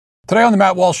Today on the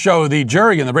Matt Walsh Show, the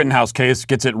jury in the Rittenhouse case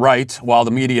gets it right while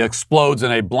the media explodes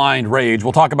in a blind rage.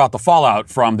 We'll talk about the fallout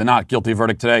from the not guilty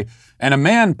verdict today. And a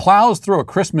man plows through a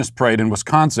Christmas parade in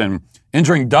Wisconsin,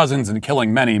 injuring dozens and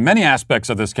killing many. Many aspects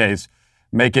of this case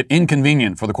make it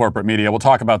inconvenient for the corporate media. We'll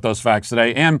talk about those facts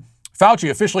today. And Fauci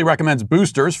officially recommends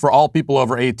boosters for all people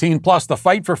over 18. Plus, the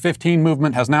Fight for 15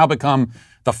 movement has now become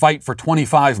the Fight for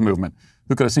 25 movement.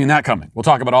 Who could have seen that coming? We'll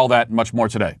talk about all that and much more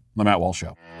today on the Matt Walsh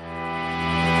Show.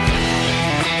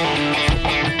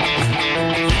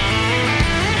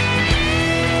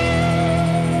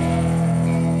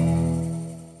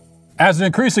 As an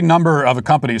increasing number of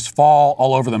companies fall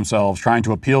all over themselves trying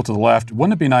to appeal to the left,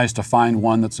 wouldn't it be nice to find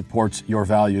one that supports your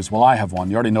values? Well, I have one.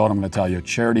 You already know what I'm going to tell you.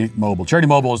 Charity Mobile. Charity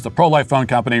Mobile is the pro-life phone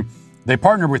company. They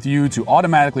partner with you to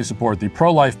automatically support the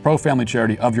pro-life, pro-family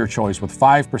charity of your choice with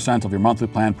 5% of your monthly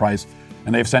plan price.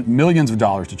 And they've sent millions of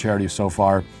dollars to charities so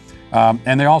far.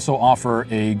 And they also offer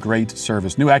a great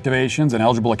service. New activations and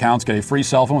eligible accounts get a free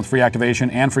cell phone with free activation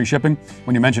and free shipping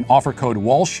when you mention offer code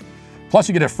Walsh. Plus,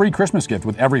 you get a free Christmas gift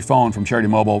with every phone from Charity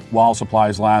Mobile while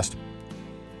supplies last.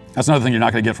 That's another thing you're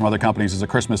not going to get from other companies is a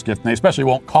Christmas gift. And they especially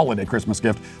won't call it a Christmas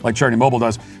gift like Charity Mobile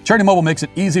does. Charity Mobile makes it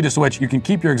easy to switch. You can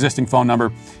keep your existing phone number,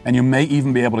 and you may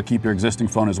even be able to keep your existing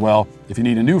phone as well. If you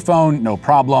need a new phone, no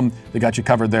problem. They got you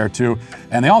covered there, too.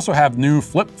 And they also have new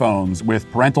flip phones with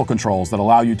parental controls that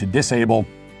allow you to disable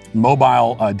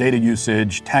mobile data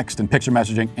usage, text and picture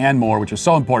messaging, and more, which is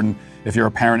so important. If you're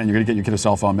a parent and you're going to get your kid a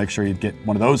cell phone, make sure you get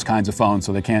one of those kinds of phones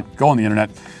so they can't go on the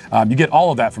internet. You get all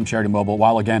of that from Charity Mobile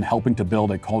while, again, helping to build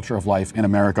a culture of life in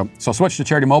America. So switch to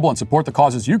Charity Mobile and support the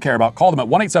causes you care about. Call them at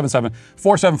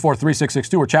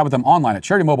 1-877-474-3662 or chat with them online at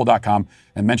CharityMobile.com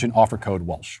and mention offer code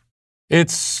Walsh.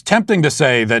 It's tempting to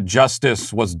say that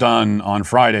justice was done on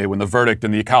Friday when the verdict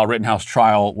in the Kyle Rittenhouse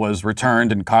trial was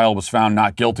returned and Kyle was found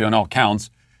not guilty on all counts.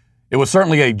 It was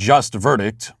certainly a just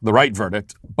verdict, the right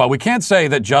verdict, but we can't say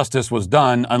that justice was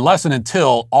done unless and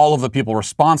until all of the people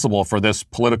responsible for this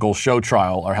political show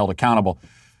trial are held accountable.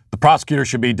 The prosecutor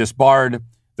should be disbarred.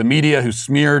 The media who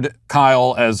smeared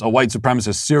Kyle as a white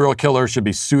supremacist serial killer should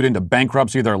be sued into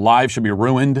bankruptcy. Their lives should be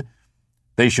ruined.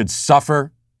 They should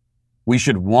suffer. We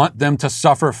should want them to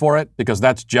suffer for it because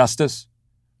that's justice.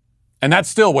 And that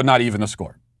still would not even the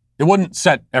score. It wouldn't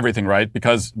set everything right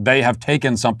because they have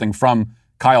taken something from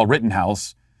Kyle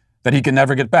Rittenhouse that he can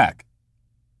never get back.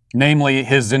 Namely,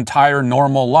 his entire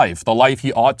normal life, the life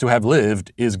he ought to have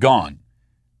lived, is gone.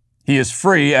 He is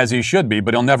free as he should be,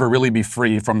 but he'll never really be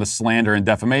free from the slander and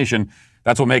defamation.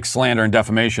 That's what makes slander and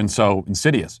defamation so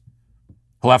insidious.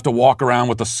 He'll have to walk around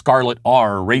with the scarlet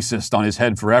R, racist, on his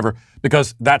head forever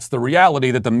because that's the reality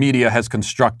that the media has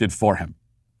constructed for him.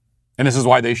 And this is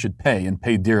why they should pay and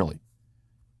pay dearly.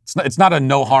 It's not a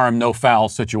no harm, no foul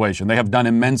situation. They have done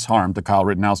immense harm to Kyle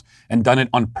Rittenhouse and done it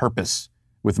on purpose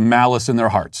with malice in their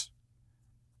hearts.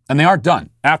 And they aren't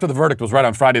done. After the verdict was read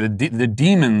on Friday, the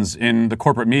demons in the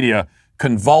corporate media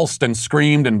convulsed and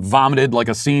screamed and vomited like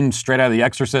a scene straight out of The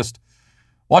Exorcist.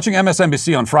 Watching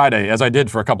MSNBC on Friday, as I did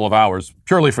for a couple of hours,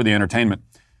 purely for the entertainment,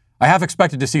 I half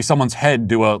expected to see someone's head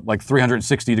do a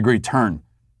 360-degree turn.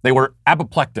 They were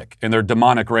apoplectic in their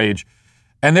demonic rage.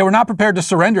 And they were not prepared to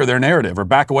surrender their narrative or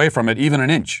back away from it even an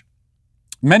inch.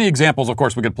 Many examples, of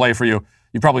course, we could play for you.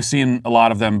 You've probably seen a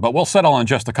lot of them, but we'll settle on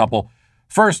just a couple.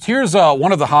 First, here's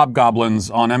one of the hobgoblins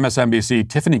on MSNBC,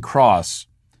 Tiffany Cross,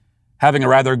 having a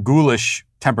rather ghoulish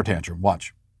temper tantrum.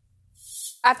 Watch.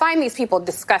 I find these people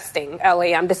disgusting,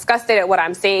 Ellie. I'm disgusted at what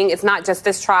I'm seeing. It's not just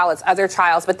this trial, it's other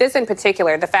trials. But this in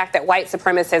particular, the fact that white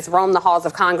supremacists roam the halls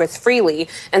of Congress freely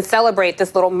and celebrate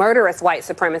this little murderous white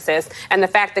supremacist, and the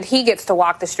fact that he gets to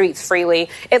walk the streets freely,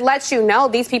 it lets you know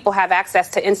these people have access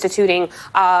to instituting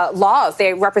laws.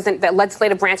 They represent the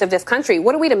legislative branch of this country.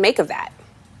 What are we to make of that?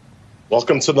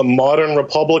 Welcome to the modern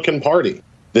Republican Party.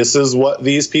 This is what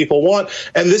these people want,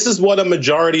 and this is what a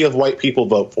majority of white people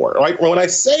vote for. Right? When I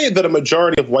say that a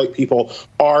majority of white people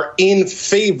are in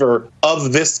favor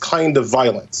of this kind of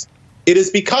violence, it is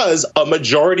because a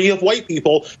majority of white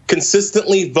people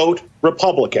consistently vote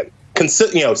Republican.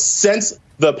 Since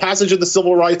the passage of the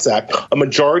Civil Rights Act, a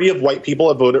majority of white people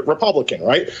have voted Republican,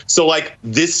 right? So,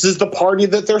 this is the party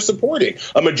that they're supporting.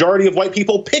 A majority of white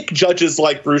people pick judges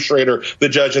like Bruce Schroeder, the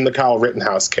judge in the Kyle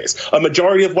Rittenhouse case. A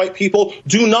majority of white people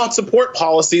do not support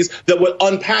policies that would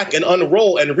unpack and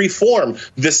unroll and reform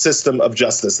this system of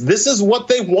justice. This is what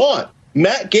they want.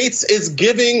 Matt Gaetz is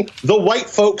giving the white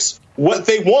folks what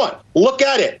they want. Look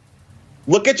at it.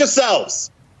 Look at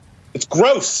yourselves. It's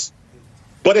gross.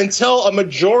 But until a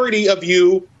majority of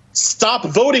you stop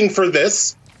voting for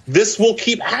this, this will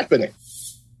keep happening.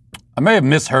 I may have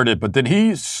misheard it, but did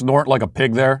he snort like a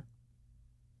pig there?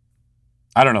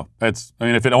 I don't know.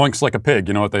 If it oinks like a pig,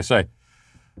 you know what they say.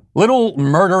 Little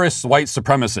murderous white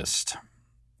supremacist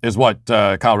is what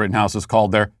Kyle Rittenhouse is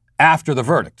called there after the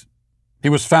verdict. He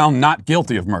was found not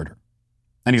guilty of murder.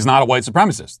 And he's not a white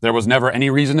supremacist. There was never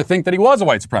any reason to think that he was a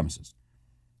white supremacist.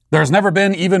 There's never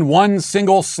been even one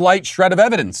single slight shred of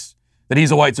evidence that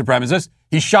he's a white supremacist.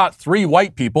 He shot 3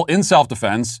 white people in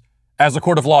self-defense, as the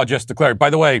court of law just declared. By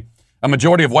the way, a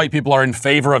majority of white people are in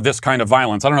favor of this kind of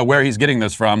violence. I don't know where he's getting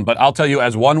this from, but I'll tell you,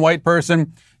 as one white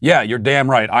person, yeah, you're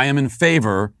damn right. I am in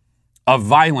favor of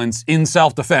violence in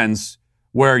self-defense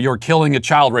where you're killing a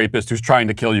child rapist who's trying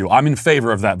to kill you. I'm in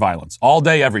favor of that violence all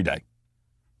day, every day.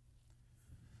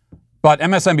 But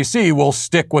MSNBC will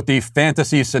stick with the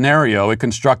fantasy scenario it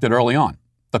constructed early on.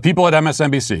 The people at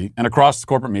MSNBC and across the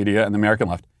corporate media and the American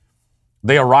left,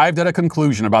 they arrived at a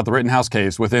conclusion about the Rittenhouse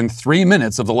case within 3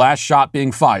 minutes of the last shot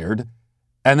being fired,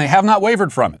 and they have not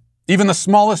wavered from it, even the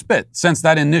smallest bit, since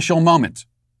that initial moment.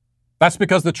 That's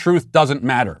because the truth doesn't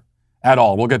matter at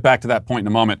all. We'll get back to that point in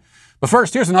a moment. But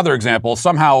first, here's another example,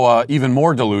 somehow even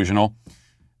more delusional.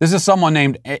 This is someone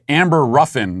named Amber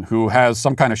Ruffin, who has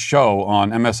some kind of show on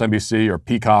MSNBC or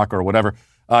Peacock or whatever.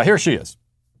 Here she is.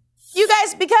 You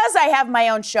guys, because I have my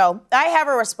own show, I have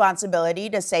a responsibility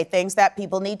to say things that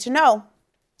people need to know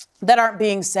that aren't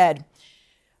being said.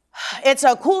 It's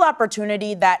a cool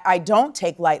opportunity that I don't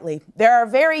take lightly. There are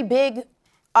very big,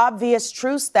 obvious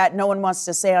truths that no one wants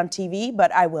to say on TV,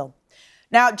 but I will.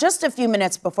 Now, just a few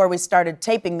minutes before we started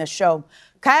taping the show,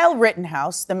 Kyle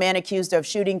Rittenhouse, the man accused of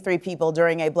shooting 3 people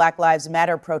during a Black Lives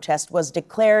Matter protest, was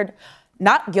declared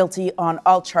not guilty on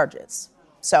all charges.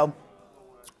 So,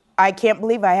 I can't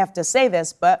believe I have to say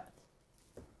this, but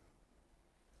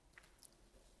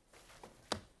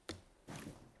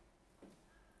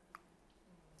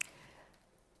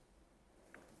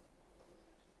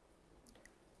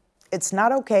it's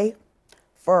not okay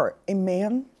for a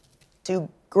man to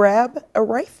grab a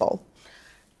rifle,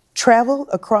 travel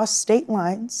across state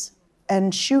lines,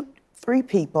 and shoot 3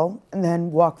 people and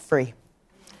then walk free.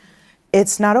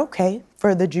 It's not okay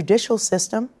for the judicial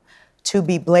system to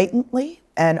be blatantly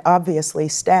and obviously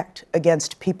stacked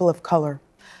against people of color.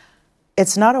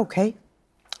 It's not okay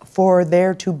for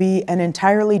there to be an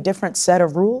entirely different set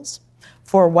of rules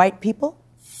for white people.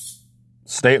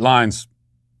 State lines.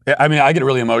 I mean, I get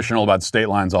really emotional about state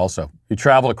lines also. You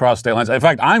travel across state lines. In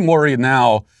fact, I'm worried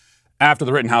now, after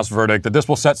the Rittenhouse verdict, that this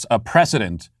will set a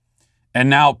precedent, and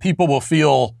now people will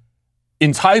feel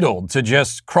entitled to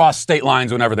just cross state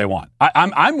lines whenever they want.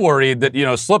 I'm worried that,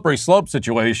 slippery slope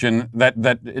situation,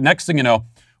 that next thing you know,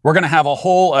 we're going to have a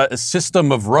whole a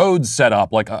system of roads set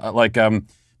up,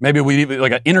 maybe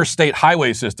like an interstate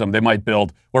highway system they might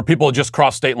build where people just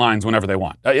cross state lines whenever they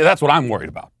want. That's what I'm worried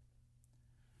about.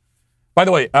 By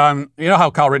the way, you know how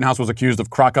Kyle Rittenhouse was accused of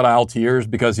crocodile tears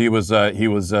because he had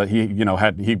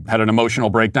an emotional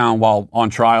breakdown while on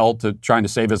trial trying to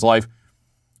save his life.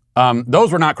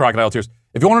 Those were not crocodile tears.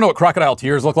 If you want to know what crocodile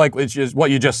tears look like, which is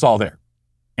what you just saw there,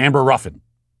 Amber Ruffin.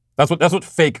 That's what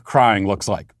fake crying looks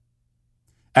like.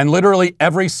 And literally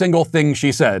every single thing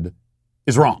she said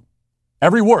is wrong.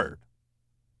 Every word.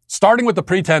 Starting with the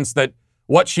pretense that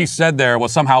what she said there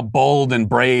was somehow bold and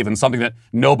brave and something that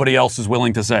nobody else is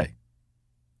willing to say.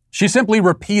 She simply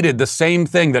repeated the same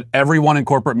thing that everyone in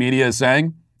corporate media is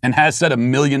saying and has said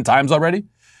 1,000,000 times already,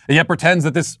 and yet pretends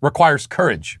that this requires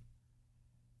courage.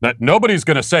 That nobody's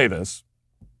going to say this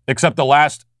except the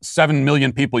last 7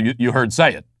 million people you heard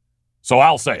say it. So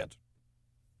I'll say it.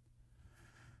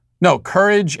 No,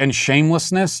 courage and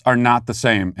shamelessness are not the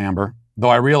same, Amber, though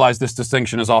I realize this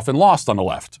distinction is often lost on the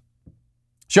left.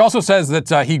 She also says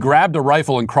that he grabbed a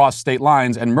rifle and crossed state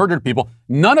lines and murdered people.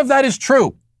 None of that is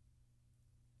true.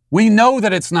 We know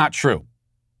that it's not true.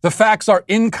 The facts are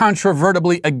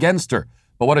incontrovertibly against her.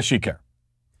 But what does she care?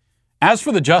 As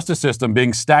for the justice system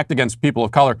being stacked against people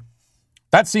of color,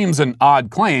 that seems an odd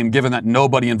claim given that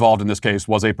nobody involved in this case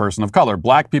was a person of color.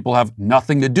 Black people have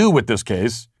nothing to do with this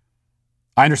case.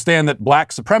 I understand that black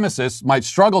supremacists might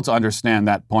struggle to understand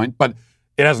that point, but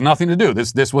it has nothing to do.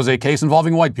 This was a case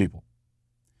involving white people.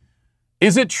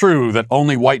 Is it true that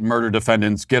only white murder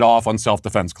defendants get off on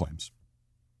self-defense claims?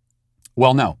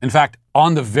 Well, no. In fact,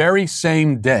 on the very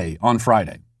same day, on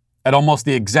Friday, at almost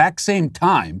the exact same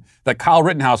time that Kyle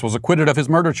Rittenhouse was acquitted of his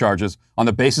murder charges on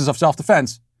the basis of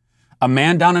self-defense, a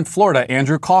man down in Florida,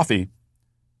 Andrew Coffey,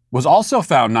 was also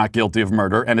found not guilty of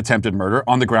murder and attempted murder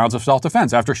on the grounds of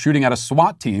self-defense after shooting at a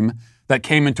SWAT team that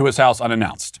came into his house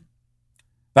unannounced.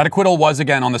 That acquittal was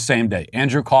again on the same day.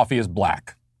 Andrew Coffey is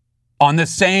black. On the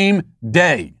same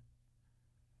day.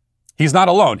 He's not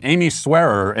alone. Amy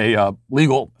Swearer, a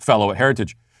legal fellow at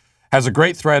Heritage, has a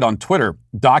great thread on Twitter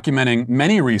documenting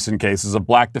many recent cases of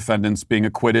black defendants being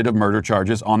acquitted of murder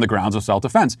charges on the grounds of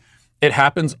self-defense. It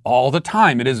happens all the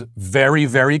time. It is very,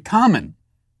 very common.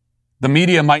 The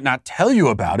media might not tell you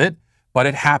about it, but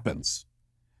it happens.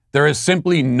 There is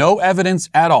simply no evidence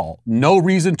at all, no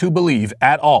reason to believe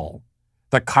at all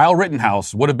that Kyle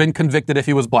Rittenhouse would have been convicted if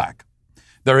he was black.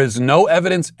 There is no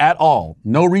evidence at all,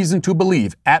 no reason to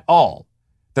believe at all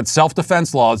that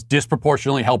self-defense laws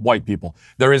disproportionately help white people.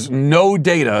 There is no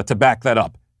data to back that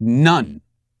up. None.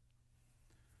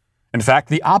 In fact,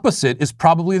 the opposite is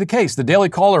probably the case. The Daily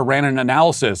Caller ran an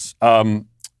analysis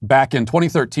back in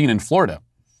 2013 in Florida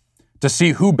to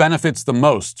see who benefits the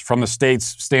most from the state's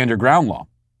stand your ground law.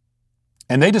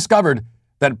 And they discovered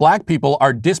that black people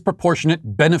are disproportionate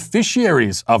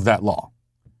beneficiaries of that law.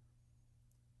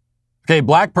 Okay, a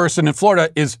black person in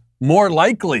Florida is more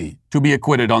likely to be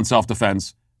acquitted on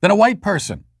self-defense than a white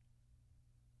person.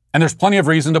 And there's plenty of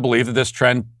reason to believe that this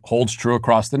trend holds true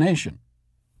across the nation.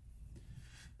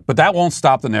 But that won't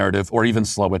stop the narrative or even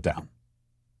slow it down.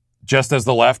 Just as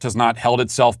the left has not held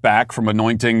itself back from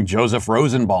anointing Joseph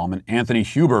Rosenbaum and Anthony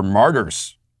Huber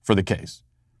martyrs for the case,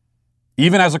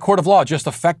 even as a court of law just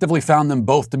effectively found them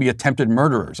both to be attempted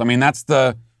murderers. I mean, that's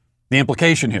the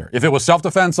implication here. If it was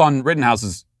self-defense on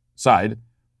Rittenhouse's side,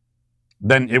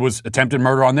 then it was attempted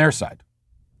murder on their side.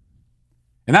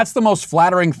 And that's the most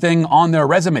flattering thing on their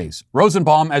resumes.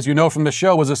 Rosenbaum, as you know from the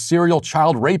show, was a serial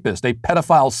child rapist, a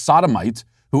pedophile sodomite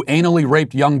who anally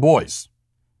raped young boys.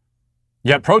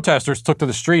 Yet protesters took to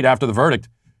the street after the verdict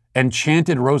and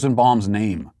chanted Rosenbaum's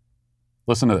name.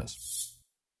 Listen to this.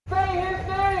 Say his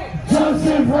name!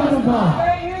 Joseph Rosenbaum!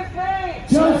 Say his name!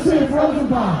 Joseph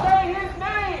Rosenbaum! Say his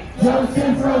name!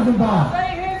 Joseph Rosenbaum!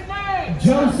 Say his name!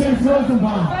 Joseph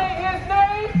Rosenbaum! Say his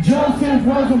name! Joseph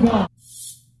Rosenbaum!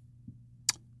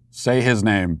 Say his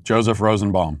name, Joseph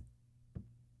Rosenbaum.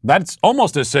 That's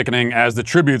almost as sickening as the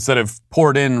tributes that have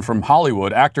poured in from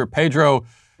Hollywood. Actor Pedro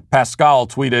Pascal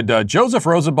tweeted, Joseph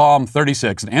Rosenbaum,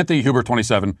 36, and Anthony Huber,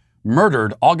 27,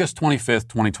 murdered August 25th,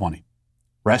 2020.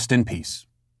 Rest in peace.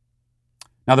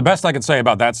 Now, the best I can say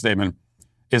about that statement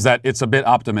is that it's a bit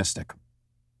optimistic.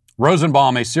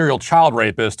 Rosenbaum, a serial child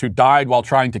rapist who died while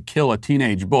trying to kill a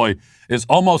teenage boy, is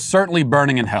almost certainly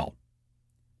burning in hell.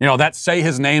 You know, that say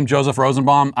his name, Joseph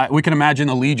Rosenbaum, we can imagine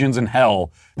the legions in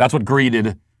hell. That's what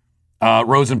greeted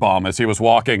Rosenbaum as he was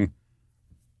walking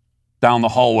down the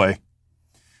hallway.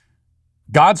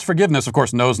 God's forgiveness, of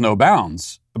course, knows no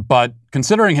bounds. But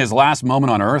considering his last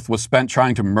moment on earth was spent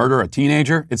trying to murder a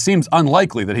teenager, it seems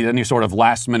unlikely that he had any sort of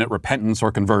last-minute repentance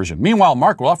or conversion. Meanwhile,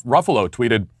 Mark Ruffalo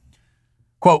tweeted,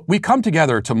 quote, "We come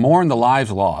together to mourn the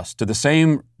lives lost to the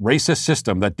same racist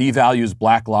system that devalues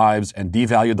black lives and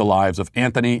devalued the lives of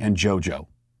Anthony and JoJo.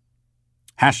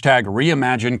 Hashtag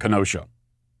reimagine Kenosha."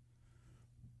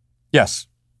 Yes,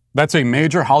 that's a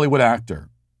major Hollywood actor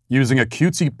using a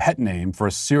cutesy pet name for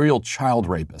a serial child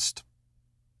rapist.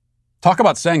 Talk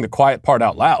about saying the quiet part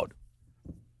out loud.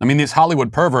 I mean, these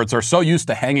Hollywood perverts are so used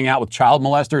to hanging out with child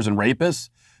molesters and rapists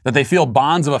that they feel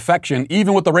bonds of affection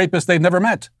even with the rapists they've never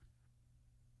met.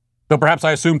 Though perhaps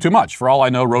I assume too much. For all I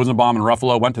know, Rosenbaum and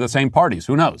Ruffalo went to the same parties.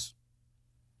 Who knows?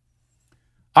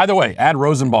 Either way, add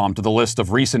Rosenbaum to the list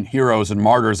of recent heroes and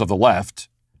martyrs of the left.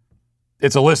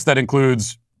 It's a list that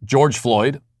includes George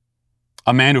Floyd,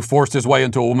 a man who forced his way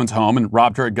into a woman's home and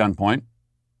robbed her at gunpoint;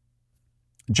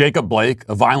 Jacob Blake,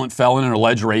 a violent felon and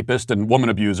alleged rapist and woman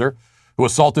abuser who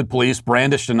assaulted police,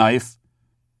 brandished a knife,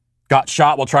 got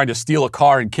shot while trying to steal a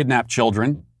car and kidnap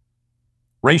children;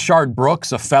 Rayshard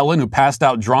Brooks, a felon who passed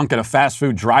out drunk in a fast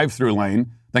food drive-through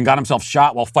lane, then got himself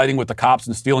shot while fighting with the cops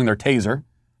and stealing their taser;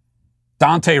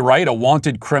 Dante Wright, a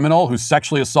wanted criminal who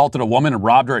sexually assaulted a woman and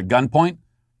robbed her at gunpoint.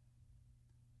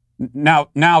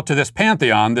 Now to this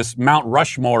pantheon, this Mount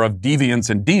Rushmore of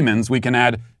deviants and demons, we can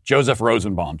add Joseph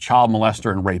Rosenbaum, child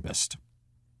molester and rapist.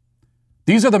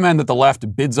 These are the men that the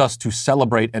left bids us to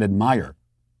celebrate and admire.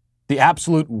 The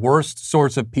absolute worst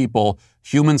sorts of people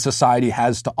human society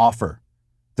has to offer.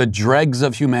 The dregs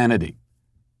of humanity.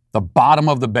 The bottom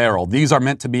of the barrel. These are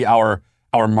meant to be our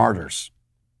martyrs.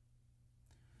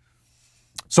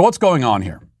 So what's going on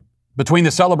here? Between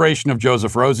the celebration of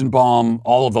Joseph Rosenbaum,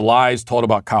 all of the lies told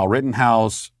about Kyle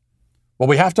Rittenhouse, what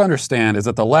we have to understand is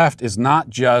that the left is not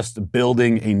just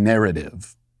building a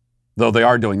narrative, though they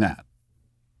are doing that.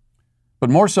 But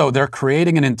more so, they're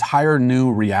creating an entire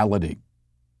new reality.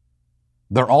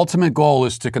 Their ultimate goal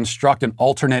is to construct an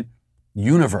alternate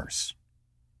universe.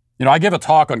 You know, I give a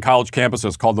talk on college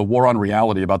campuses called The War on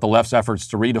Reality about the left's efforts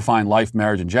to redefine life,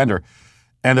 marriage, and gender.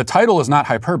 And the title is not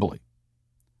hyperbole.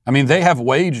 I mean, they have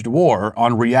waged war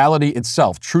on reality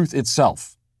itself, truth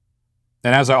itself.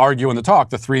 And as I argue in the talk,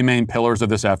 the three main pillars of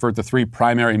this effort, the three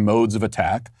primary modes of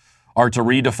attack, are to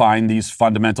redefine these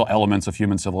fundamental elements of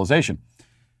human civilization.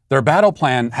 Their battle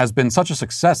plan has been such a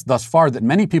success thus far that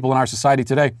many people in our society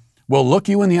today will look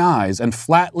you in the eyes and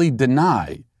flatly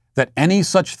deny that any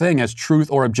such thing as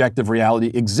truth or objective reality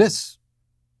exists.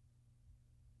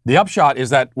 The upshot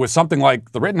is that with something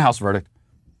like the Rittenhouse verdict,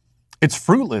 it's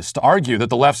fruitless to argue that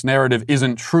the left's narrative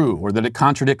isn't true or that it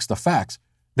contradicts the facts.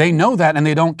 They know that and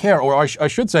they don't care. Or I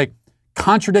should say,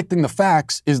 contradicting the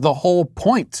facts is the whole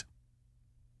point.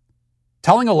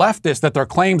 Telling a leftist that their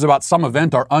claims about some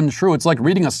event are untrue, it's like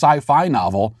reading a sci-fi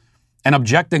novel and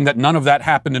objecting that none of that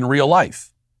happened in real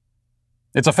life.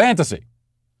 It's a fantasy.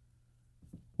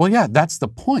 Well, yeah, that's the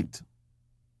point.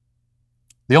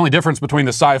 The only difference between the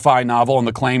sci-fi novel and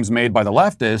the claims made by the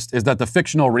leftist is that the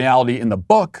fictional reality in the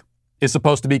book is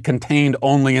supposed to be contained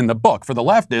only in the book. For the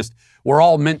leftist, we're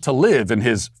all meant to live in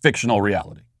his fictional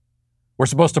reality. We're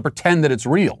supposed to pretend that it's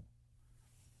real.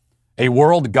 A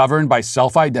world governed by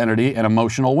self-identity and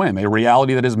emotional whim, a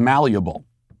reality that is malleable,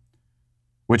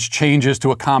 which changes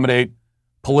to accommodate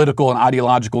political and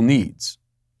ideological needs.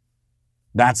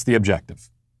 That's the objective.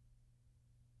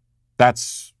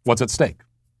 That's what's at stake.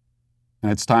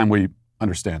 And it's time we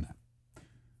understand that.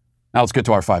 Now let's get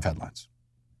to our 5 headlines.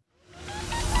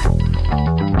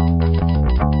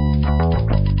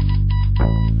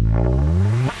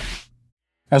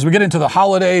 As we get into the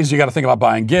holidays, you got to think about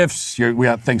buying gifts. We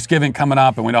have Thanksgiving coming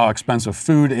up, and we know how expensive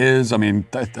food is. I mean,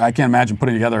 I can't imagine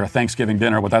putting together a Thanksgiving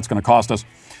dinner, what that's going to cost us.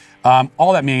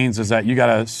 All that means is that you got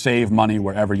to save money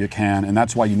wherever you can, and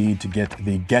that's why you need to get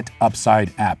the Get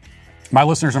Upside app. My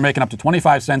listeners are making up to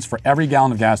 25 cents for every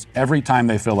gallon of gas every time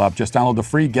they fill up. Just download the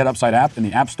free Get Upside app in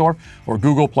the App Store or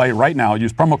Google Play right now.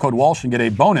 Use promo code Walsh and get a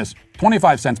bonus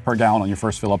 25 cents per gallon on your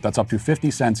first fill up. That's up to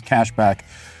 50 cents cash back.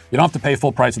 You don't have to pay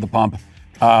full price at the pump.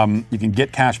 You can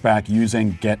get cash back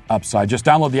using Get Upside. Just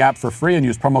download the app for free and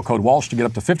use promo code Walsh to get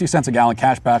up to 50 cents a gallon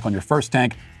cash back on your first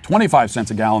tank, 25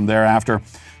 cents a gallon thereafter.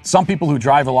 Some people who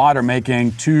drive a lot are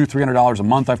making $200-$300 a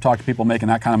month. I've talked to people making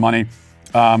that kind of money,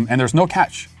 and there's no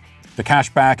catch. The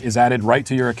cash back is added right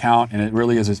to your account, and it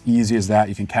really is as easy as that.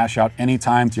 You can cash out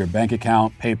anytime to your bank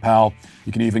account, PayPal.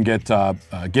 You can even get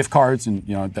gift cards, and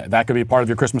that could be part of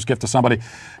your Christmas gift to somebody.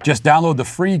 Just download the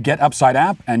free Get Upside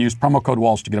app and use promo code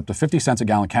Walsh to get up to 50 cents a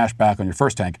gallon cash back on your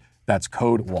first tank. That's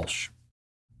code Walsh.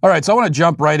 All right, so I want to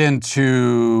jump right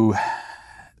into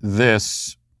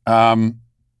this horrible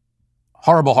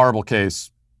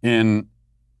case in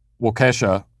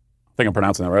Waukesha. I think I'm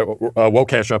pronouncing that right.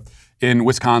 Waukesha in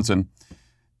Wisconsin,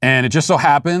 and it just so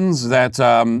happens that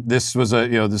this was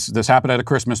this happened at a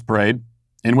Christmas parade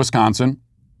in Wisconsin.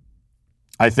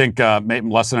 I think maybe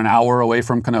less than an hour away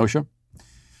from Kenosha.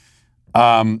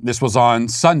 This was on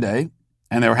Sunday,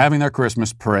 and they were having their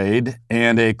Christmas parade,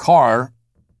 and a car,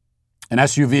 an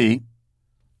SUV,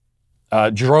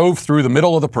 drove through the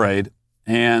middle of the parade.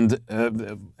 And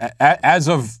as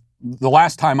of the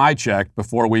last time I checked,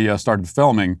 before we started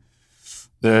filming,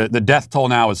 the death toll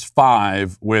now is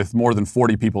 5, with more than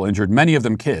 40 people injured, many of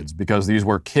them kids, because these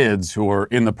were kids who were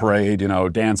in the parade,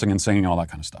 dancing and singing, all that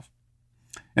kind of stuff.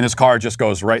 And this car just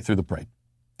goes right through the parade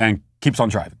and keeps on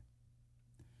driving.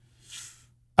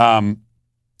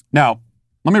 Now,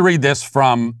 let me read this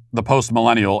from the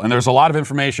Post-Millennial, and there's a lot of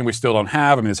information we still don't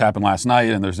have. I mean, this happened last night,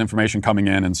 and there's information coming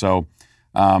in, and so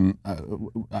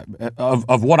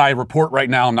of what I report right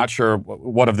now, I'm not sure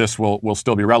what of this will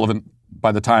still be relevant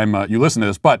by the time you listen to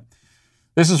this, but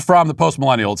this is from the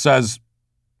Post-Millennial. It says,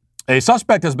 a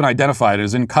suspect has been identified and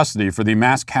is in custody for the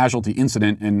mass casualty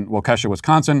incident in Waukesha,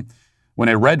 Wisconsin, when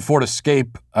a red Ford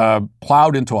Escape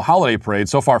plowed into a holiday parade.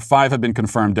 So far, 5 have been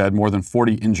confirmed dead, more than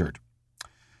 40 injured.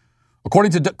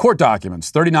 According to court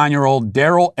documents, 39-year-old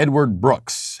Daryl Edward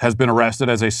Brooks has been arrested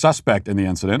as a suspect in the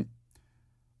incident.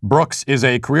 Brooks is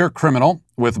a career criminal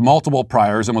with multiple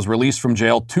priors and was released from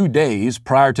jail 2 days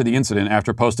prior to the incident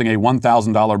after posting a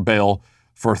 $1,000 bail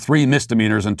for 3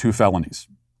 misdemeanors and 2 felonies.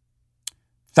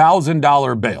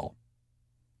 $1,000 bail.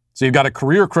 So you've got a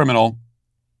career criminal,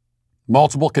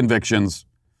 multiple convictions,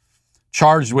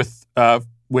 charged with 5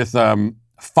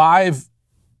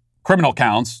 criminal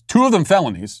counts, 2 of them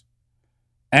felonies,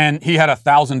 and he had a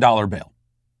 $1,000 bail.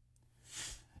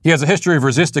 He has a history of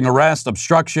resisting arrest,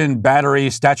 obstruction,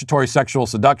 battery, statutory sexual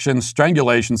seduction,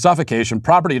 strangulation, suffocation,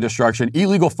 property destruction,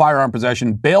 illegal firearm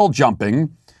possession, bail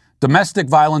jumping, domestic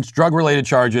violence, drug-related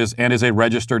charges, and is a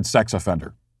registered sex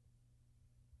offender.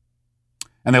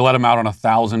 And they let him out on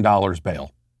 $1,000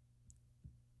 bail.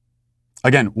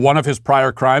 Again, one of his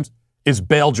prior crimes is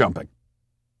bail jumping.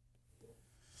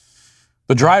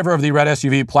 The driver of the red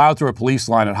SUV plowed through a police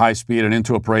line at high speed and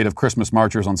into a parade of Christmas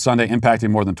marchers on Sunday, impacting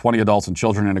more than 20 adults and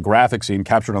children in a graphic scene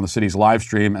captured on the city's live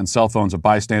stream and cell phones of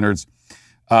bystanders.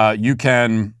 I've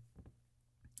seen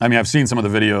some of the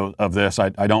video of this.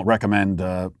 I don't recommend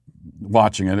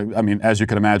watching it. I mean, as you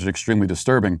can imagine, extremely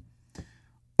disturbing.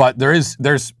 But there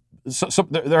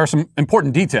are some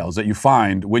important details that you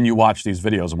find when you watch these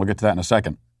videos, and we'll get to that in a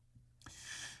second.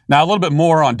 Now, a little bit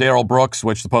more on Darrell Brooks,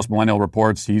 which the Post-Millennial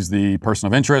reports he's the person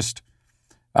of interest.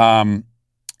 In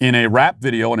a rap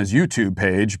video on his YouTube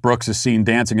page, Brooks is seen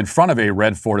dancing in front of a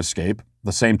red Ford Escape,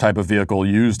 the same type of vehicle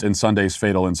used in Sunday's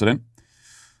fatal incident.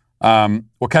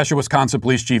 Waukesha, Wisconsin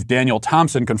Police Chief Daniel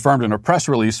Thompson confirmed in a press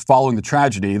release following the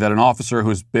tragedy that an officer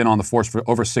who's been on the force for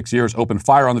over 6 years opened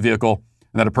fire on the vehicle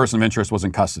and that a person of interest was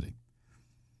in custody.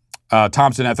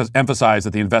 Thompson emphasized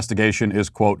that the investigation is,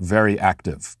 quote, very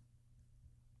active.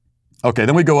 Okay,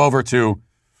 then we go over to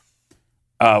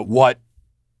what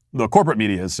the corporate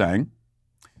media is saying.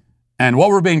 And what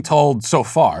we're being told so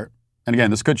far, and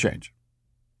again, this could change,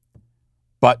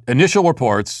 but initial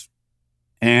reports,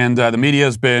 and the media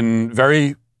has been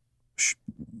very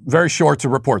short to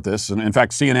report this. And in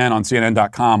fact, CNN on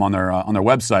CNN.com on their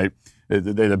website,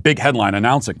 the big headline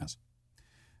announcing this,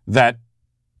 that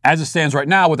as it stands right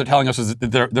now, what they're telling us is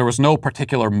that there was no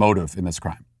particular motive in this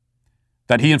crime.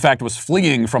 That he, in fact, was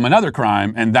fleeing from another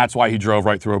crime, and that's why he drove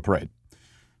right through a parade.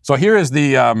 So here is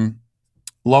the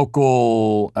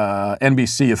local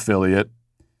NBC affiliate.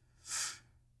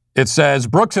 It says,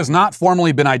 Brooks has not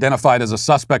formally been identified as a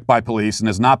suspect by police and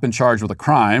has not been charged with a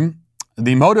crime.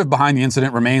 The motive behind the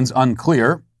incident remains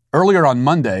unclear. Earlier on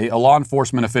Monday, a law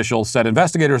enforcement official said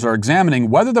investigators are examining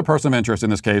whether the person of interest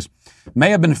in this case may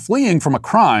have been fleeing from a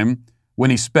crime when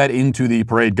he sped into the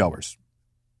parade goers.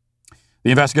 The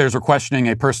investigators were questioning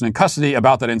a person in custody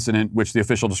about that incident, which the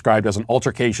official described as an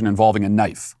altercation involving a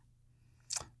knife.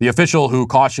 The official, who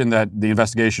cautioned that the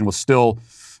investigation was still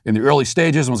in the early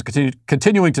stages and was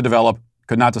continuing to develop,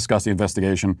 could not discuss the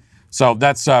investigation. So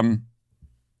that's what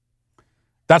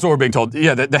we're being told.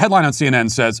 Yeah, the headline on CNN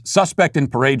says, suspect in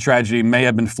parade tragedy may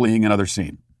have been fleeing another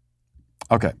scene.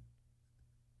 Okay.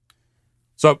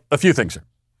 So a few things here.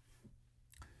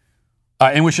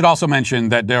 And we should also mention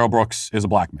that Darrell Brooks is a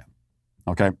black man.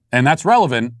 Okay. And that's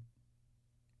relevant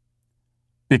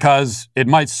because it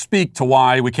might speak to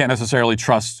why we can't necessarily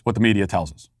trust what the media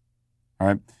tells us. All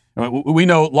right. We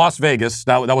know Las Vegas,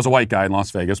 that was a white guy in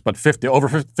Las Vegas, but over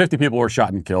 50 people were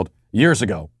shot and killed years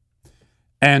ago.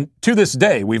 And to this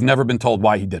day, we've never been told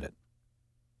why he did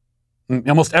it.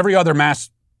 Almost every other mass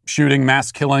shooting,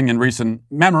 mass killing in recent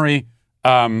memory,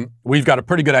 we've got a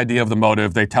pretty good idea of the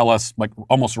motive. They tell us like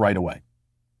almost right away.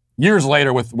 Years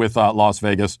later with Las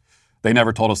Vegas, they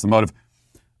never told us the motive.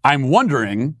 I'm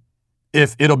wondering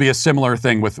if it'll be a similar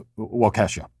thing with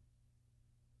Waukesha.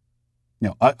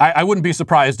 I wouldn't be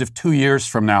surprised if 2 years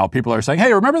from now people are saying,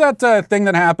 hey, remember that thing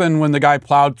that happened when the guy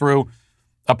plowed through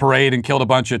a parade and killed a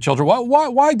bunch of children?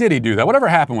 Why did he do that? Whatever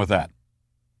happened with that?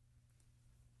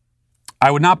 I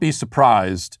would not be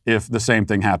surprised if the same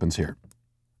thing happens here.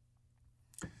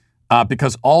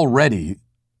 Because already,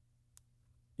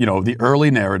 the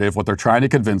early narrative, what they're trying to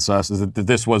convince us is that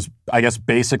this was, I guess,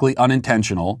 basically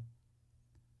unintentional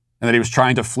and that he was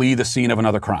trying to flee the scene of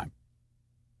another crime.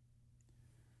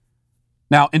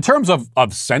 Now, in terms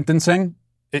of sentencing,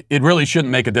 it really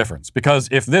shouldn't make a difference because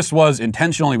if this was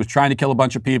intentional, he was trying to kill a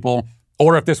bunch of people,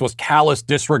 or if this was callous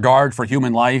disregard for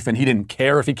human life and he didn't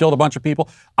care if he killed a bunch of people,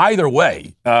 either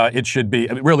way, it should be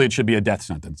a death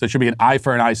sentence. It should be an eye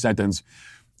for an eye sentence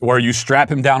where you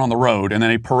strap him down on the road and then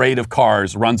a parade of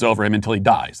cars runs over him until he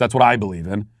dies. That's what I believe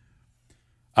in.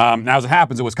 Now, as it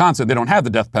happens in Wisconsin, they don't have the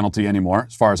death penalty anymore,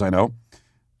 as far as I know,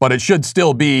 but it should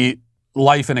still be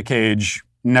life in a cage,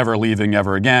 never leaving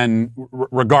ever again,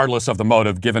 regardless of the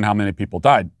motive, given how many people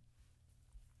died.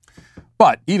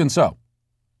 But even so,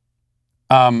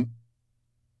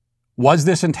 was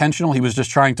this intentional? He was just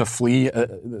trying to flee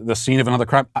the scene of another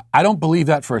crime? I don't believe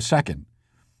that for a second.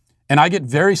 And I get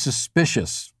very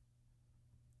suspicious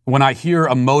when I hear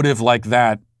a motive like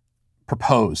that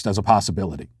proposed as a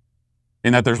possibility,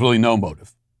 in that there's really no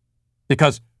motive.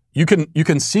 Because you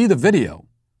can see the video.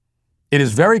 It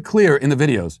is very clear in the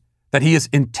videos that he is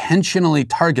intentionally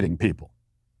targeting people.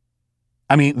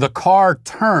 I mean, the car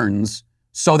turns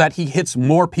so that he hits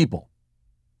more people.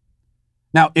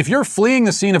 Now, if you're fleeing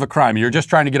the scene of a crime, you're just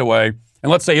trying to get away,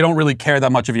 and let's say you don't really care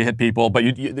that much if you hit people,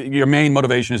 but your main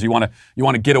motivation is you want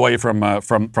to get away from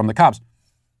the cops.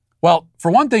 Well, for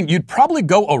one thing, you'd probably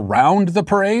go around the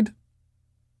parade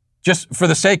just for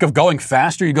the sake of going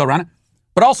faster. You go around it.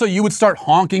 But also, you would start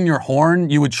honking your horn.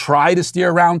 You would try to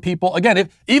steer around people. Again,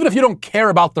 even if you don't care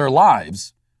about their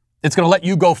lives, it's going to let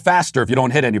you go faster if you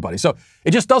don't hit anybody. So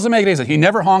it just doesn't make any sense. He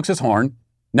never honks his horn,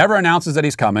 never announces that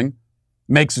he's coming,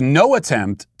 makes no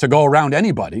attempt to go around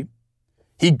anybody.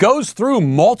 He goes through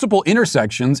multiple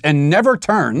intersections and never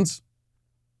turns.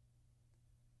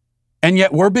 And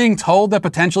yet we're being told that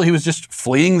potentially he was just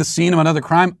fleeing the scene of another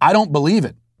crime. I don't believe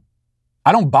it.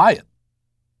 I don't buy it.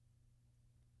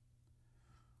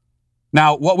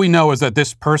 Now, what we know is that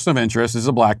this person of interest is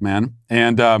a black man,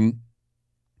 and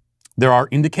there are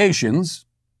indications,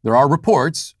 there are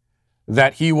reports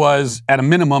that he was, at a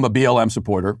minimum, a BLM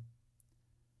supporter,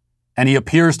 and he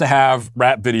appears to have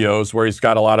rap videos where he's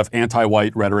got a lot of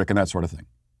anti-white rhetoric and that sort of thing.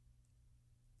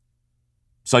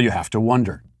 So you have to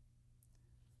wonder,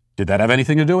 did that have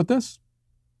anything to do with this?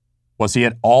 Was he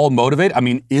at all motivated? I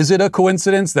mean, is it a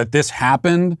coincidence that this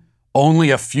happened only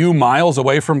a few miles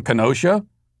away from Kenosha?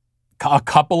 A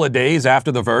couple of days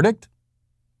after the verdict?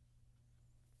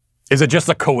 Is it just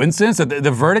a coincidence that the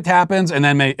verdict happens and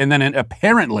then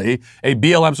apparently a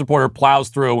BLM supporter plows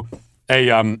through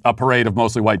a parade of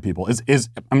mostly white people?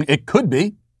 I mean, it could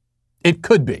be. It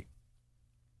could be.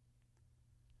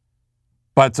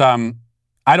 But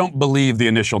I don't believe the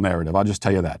initial narrative. I'll just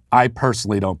tell you that. I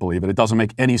personally don't believe it. It doesn't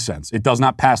make any sense. It does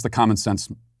not pass the common sense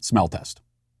smell test.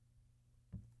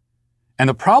 And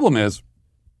the problem is,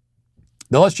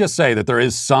 now, let's just say that there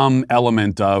is some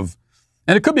element of,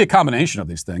 and it could be a combination of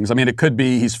these things. I mean, it could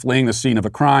be he's fleeing the scene of a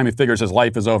crime. He figures his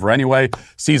life is over anyway,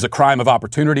 sees a crime of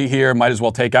opportunity here, might as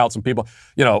well take out some people,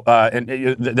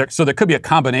 so there could be a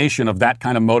combination of that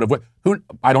kind of motive.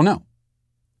 I don't know.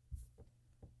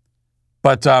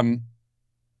 But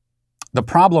the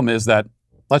problem is that,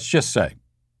 let's just say,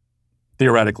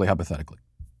 theoretically, hypothetically,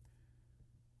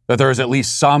 that there is at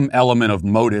least some element of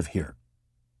motive here,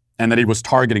 and that he was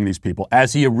targeting these people,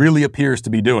 as he really appears to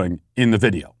be doing in the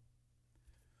video.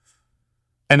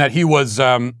 And that he was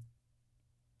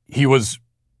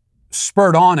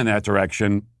spurred on in that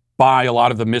direction by a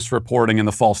lot of the misreporting and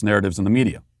the false narratives in the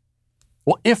media.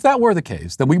 Well, if that were the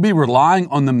case, then we'd be relying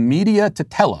on the media to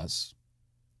tell us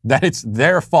that it's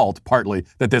their fault, partly,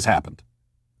 that this happened.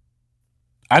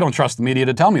 I don't trust the media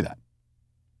to tell me that.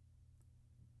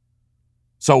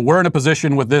 So we're in a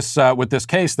position with this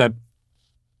case that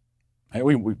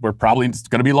we're probably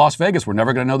going to be Las Vegas. We're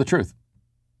never going to know the truth.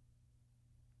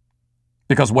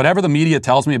 Because whatever the media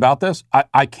tells me about this,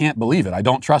 I can't believe it. I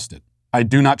don't trust it. I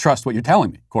do not trust what you're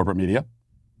telling me, corporate media.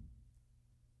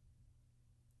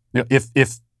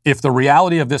 If the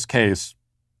reality of this case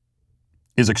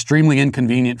is extremely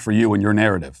inconvenient for you and your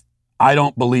narrative, I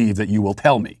don't believe that you will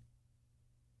tell me.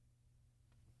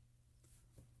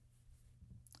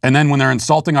 And then when they're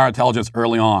insulting our intelligence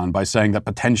early on by saying that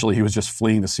potentially he was just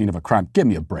fleeing the scene of a crime, give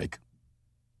me a break.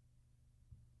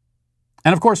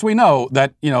 And of course we know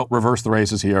that, reverse the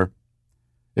races here.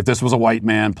 If this was a white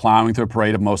man plowing through a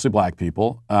parade of mostly black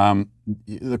people,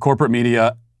 the corporate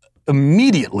media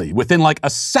immediately, within like a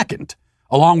second,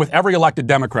 along with every elected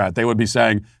Democrat, they would be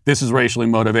saying, this is racially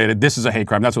motivated, this is a hate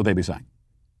crime. That's what they'd be saying.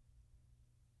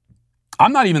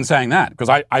 I'm not even saying that because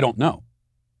I don't know.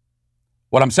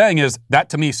 What I'm saying is that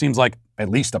to me seems like at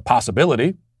least a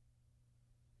possibility.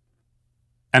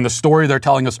 And the story they're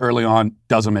telling us early on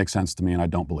doesn't make sense to me, and I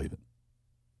don't believe it.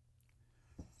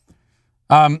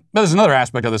 But there's another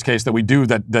aspect of this case that we do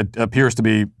that appears to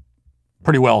be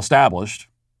pretty well established,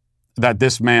 that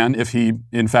this man, if he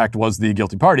in fact was the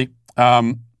guilty party,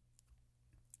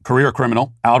 career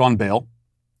criminal, out on bail.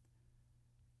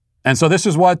 And so this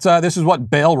is what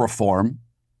bail reform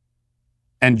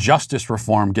and justice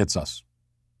reform gets us.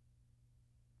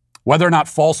 Whether or not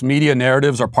false media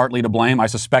narratives are partly to blame, I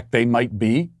suspect they might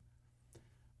be.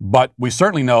 But we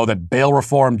certainly know that bail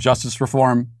reform, justice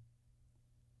reform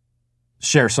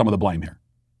share some of the blame here.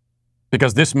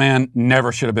 Because this man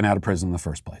never should have been out of prison in the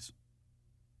first place.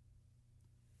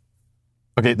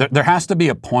 Okay, there has to be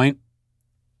a point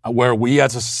where we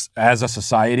as a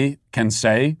society can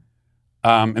say,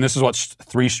 and this is what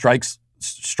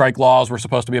strike laws were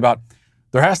supposed to be about.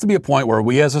 There has to be a point where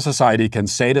we as a society can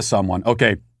say to someone,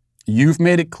 okay, you've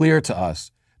made it clear to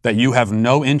us that you have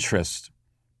no interest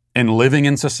in living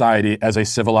in society as a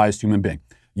civilized human being.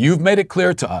 You've made it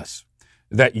clear to us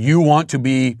that you want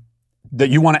to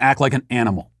act like an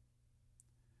animal.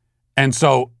 And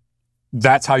so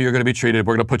that's how you're going to be treated.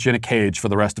 We're going to put you in a cage for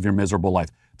the rest of your miserable life.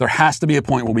 There has to be a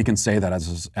point where we can say that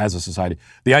as a society.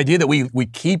 The idea that we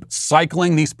keep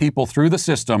cycling these people through the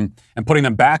system and putting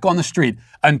them back on the street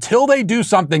until they do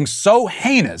something so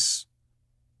heinous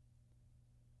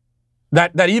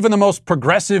that even the most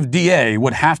progressive DA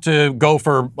would have to go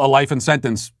for a life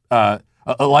sentence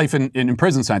a life in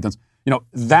prison sentence.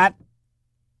 That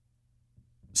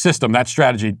system, that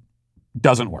strategy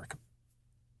doesn't work.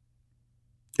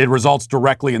 It results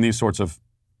directly in these sorts of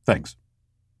things.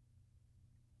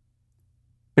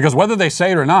 Because whether they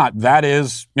say it or not, that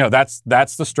is, that's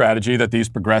the strategy that these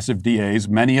progressive DAs,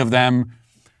 many of them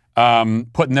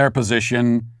put in their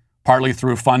position, partly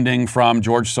through funding from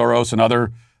George Soros and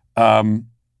other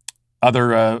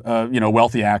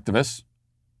wealthy activists.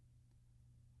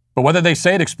 But whether they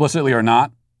say it explicitly or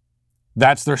not,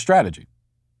 that's their strategy.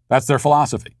 That's their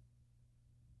philosophy.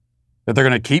 That they're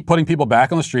going to keep putting people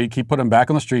back on the street, keep putting them back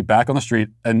on the street,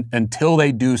 until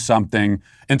they do something,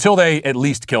 until they at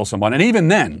least kill someone. And even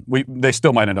then, they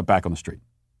still might end up back on the street.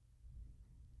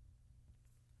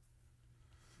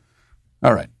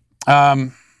 All right.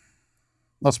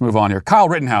 Let's move on here. Kyle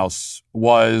Rittenhouse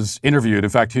was interviewed. In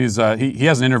fact, he has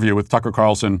an interview with Tucker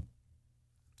Carlson.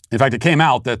 In fact, it came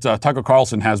out that Tucker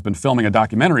Carlson has been filming a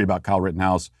documentary about Kyle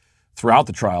Rittenhouse throughout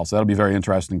the trial, so that'll be very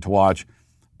interesting to watch.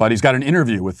 But he's got an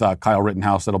interview with Kyle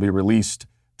Rittenhouse that'll be released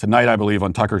tonight, I believe,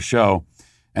 on Tucker's show.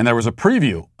 And there was a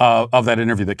preview of that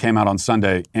interview that came out on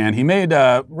Sunday. And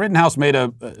Rittenhouse made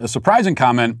a surprising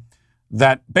comment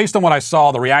that, based on what I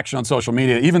saw, the reaction on social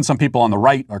media, even some people on the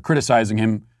right are criticizing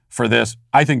him for this.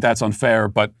 I think that's unfair,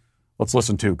 but let's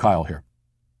listen to Kyle here.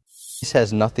 This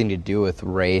has nothing to do with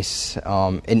race.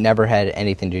 It never had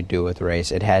anything to do with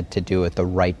race. It had to do with the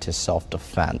right to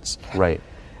self-defense. Right.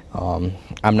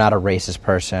 I'm not a racist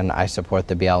person. I support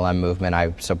the BLM movement.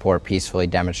 I support peacefully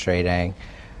demonstrating.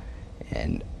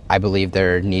 And I believe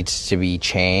there needs to be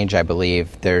change. I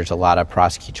believe there's a lot of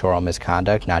prosecutorial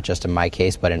misconduct, not just in my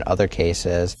case, but in other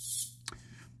cases.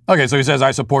 Okay, so he says,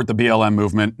 I support the BLM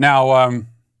movement. Now,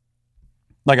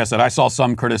 like I said, I saw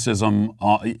some criticism,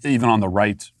 even on the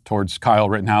right, towards Kyle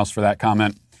Rittenhouse for that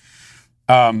comment.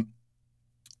 I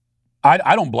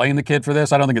don't blame the kid for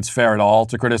this. I don't think it's fair at all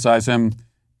to criticize him.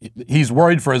 He's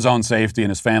worried for his own safety and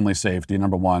his family's safety,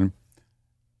 number one.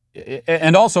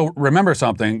 And also, remember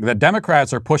something, that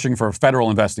Democrats are pushing for a federal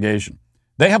investigation.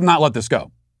 They have not let this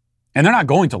go. And they're not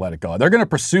going to let it go. They're going to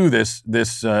pursue this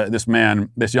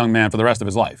young man for the rest of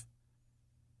his life.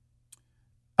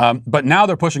 But now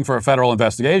they're pushing for a federal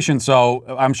investigation. So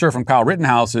I'm sure from Kyle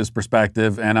Rittenhouse's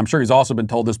perspective, and I'm sure he's also been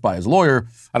told this by his lawyer,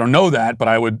 I don't know that, but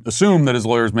I would assume that his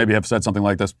lawyers maybe have said something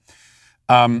like this,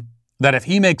 that if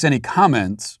he makes any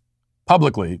comments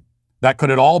publicly that could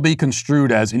at all be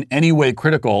construed as in any way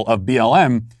critical of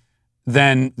BLM,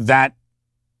 then that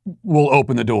will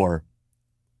open the door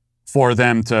for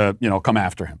them to, come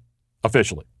after him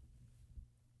officially.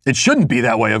 It shouldn't be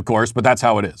that way, of course, but that's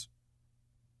how it is.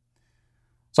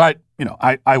 So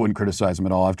I wouldn't criticize him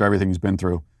at all after everything he's been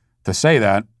through to say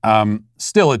that.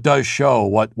 Still, it does show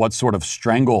what sort of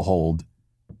stranglehold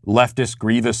leftist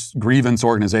grievance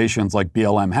organizations like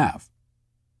BLM have.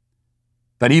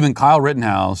 That even Kyle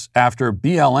Rittenhouse, after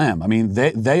BLM,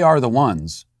 they are the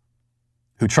ones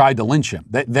who tried to lynch him.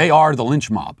 They are the lynch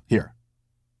mob here.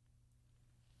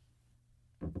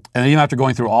 And even after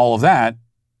going through all of that,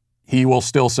 he will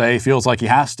still feels like he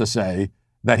has to say,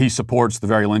 that he supports the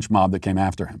very lynch mob that came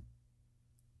after him.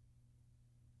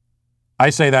 I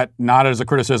say that not as a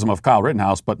criticism of Kyle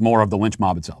Rittenhouse, but more of the lynch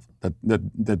mob itself, that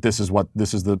this is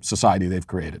the society they've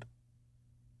created.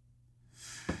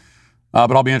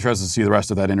 But I'll be interested to see the rest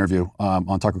of that interview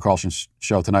on Tucker Carlson's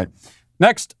show tonight.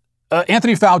 Next,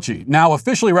 Anthony Fauci now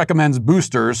officially recommends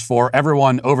boosters for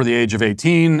everyone over the age of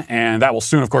 18, and that will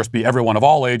soon, of course, be everyone of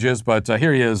all ages, but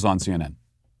here he is on CNN.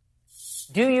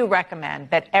 Do you recommend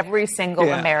that every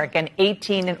single American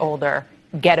 18 and older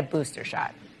get a booster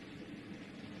shot?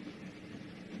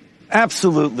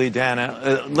 Absolutely,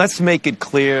 Dana. Let's make it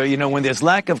clear. When there's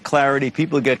lack of clarity,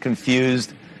 people get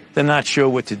confused. They're not sure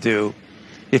what to do.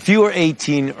 If you are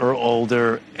 18 or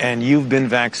older and you've been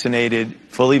vaccinated,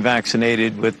 fully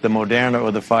vaccinated with the Moderna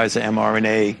or the Pfizer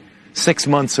mRNA 6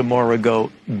 months or more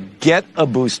ago, get a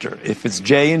booster. If it's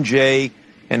J&J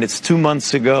and it's 2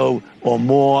 months ago or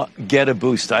more, get a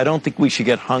booster. I don't think we should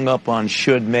get hung up on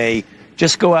should, may.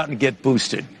 Just go out and get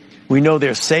boosted. We know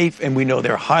they're safe and we know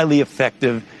they're highly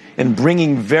effective in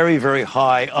bringing very, very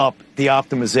high up the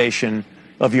optimization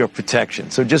of your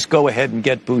protection. So just go ahead and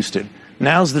get boosted.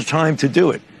 Now's the time to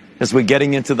do it. As we're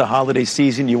getting into the holiday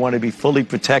season, you want to be fully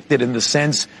protected in the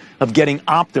sense of getting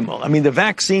optimal. The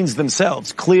vaccines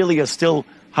themselves clearly are still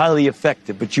highly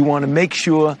effective, but you want to make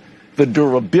sure the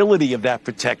durability of that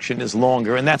protection is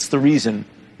longer. And that's the reason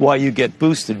why you get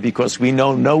boosted, because we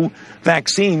know no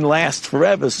vaccine lasts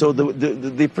forever. So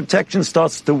the protection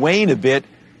starts to wane a bit.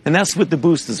 And that's what the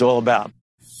boost is all about.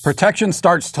 Protection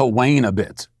starts to wane a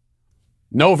bit.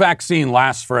 No vaccine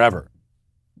lasts forever.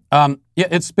 Yeah,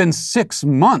 it's been 6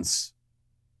 months.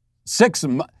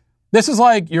 This is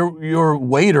like your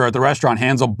waiter at the restaurant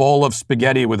hands a bowl of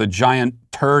spaghetti with a giant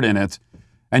turd in it,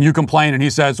 and you complain, and he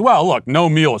says, well, look, no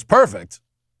meal is perfect.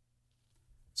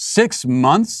 6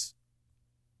 months?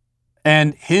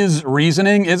 And his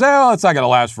reasoning is, oh, it's not going to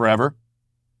last forever.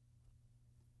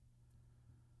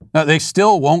 Now, they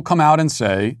still won't come out and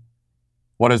say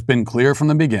what has been clear from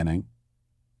the beginning,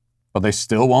 but they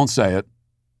still won't say it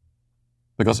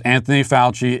because Anthony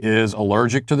Fauci is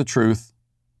allergic to the truth.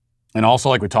 And also,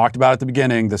 like we talked about at the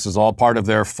beginning, this is all part of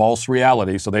their false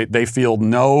reality. So they feel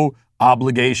no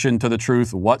obligation to the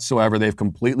truth whatsoever. They've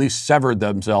completely severed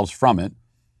themselves from it.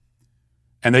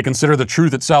 And they consider the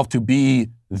truth itself to be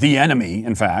the enemy,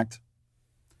 in fact.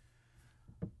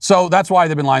 So that's why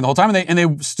they've been lying the whole time. And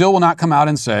they still will not come out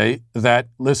and say that,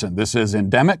 listen, this is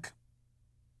endemic.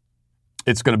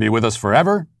 It's going to be with us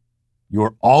forever.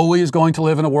 You're always going to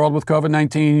live in a world with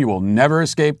COVID-19. You will never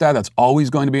escape that. That's always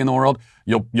going to be in the world.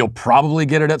 You'll probably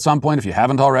get it at some point if you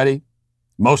haven't already.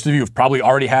 Most of you have probably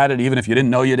already had it, even if you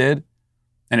didn't know you did.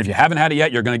 And if you haven't had it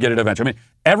yet, you're going to get it eventually. I mean,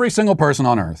 every single person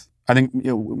on earth, I think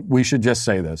we should just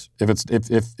say this.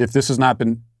 If this has not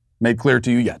been made clear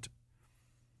to you yet,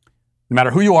 no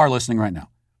matter who you are listening right now,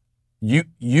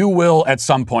 you will at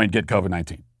some point get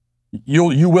COVID-19.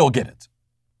 You will get it.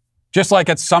 Just like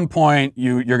at some point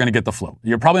you're going to get the flu.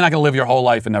 You're probably not going to live your whole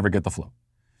life and never get the flu.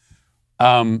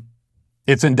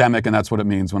 It's endemic, and that's what it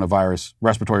means when a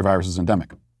respiratory virus is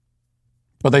endemic.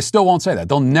 But they still won't say that.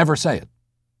 They'll never say it.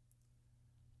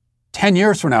 10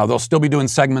 years from now, they'll still be doing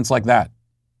segments like that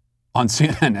on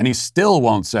CNN, and he still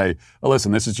won't say, oh,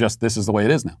 listen, this is the way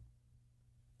it is now.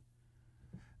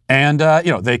 And,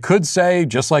 they could say,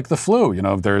 just like the flu,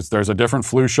 there's a different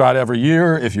flu shot every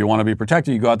year. If you want to be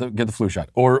protected, you go out and get the flu shot.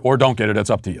 Or don't get it. It's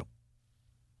up to you.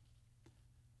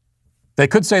 They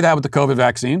could say that with the COVID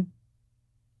vaccine.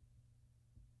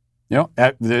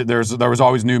 There was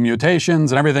always new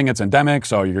mutations and everything. It's endemic,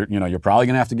 so you're probably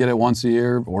going to have to get it once a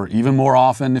year or even more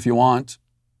often if you want.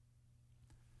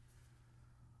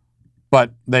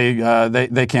 But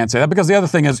they can't say that, because the other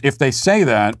thing is, if they say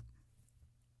that,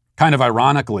 kind of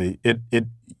ironically, it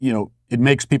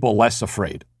makes people less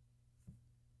afraid.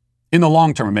 In the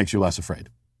long term, it makes you less afraid.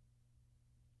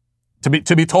 To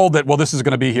be told that, well, this is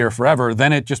going to be here forever,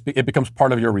 then it becomes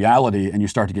part of your reality and you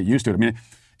start to get used to it. I mean,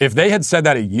 if they had said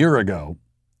that a year ago,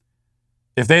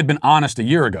 if they had been honest a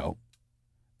year ago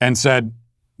and said,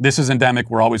 this is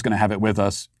endemic, we're always going to have it with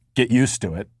us, get used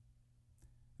to it,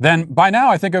 then by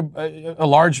now I think a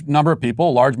large number of people,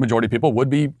 a large majority of people would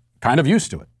be kind of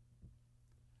used to it.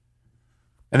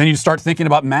 And then you start thinking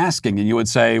about masking and you would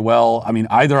say, well, I mean,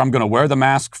 either I'm going to wear the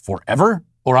mask forever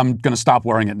or I'm going to stop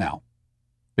wearing it now,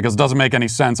 because it doesn't make any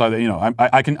sense.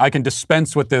 I can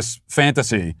dispense with this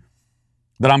fantasy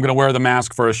that I'm going to wear the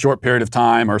mask for a short period of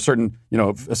time or a certain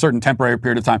temporary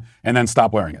period of time and then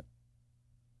stop wearing it.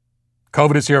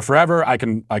 COVID is here forever. I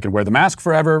can wear the mask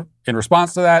forever in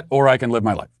response to that, or I can live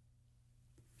my life.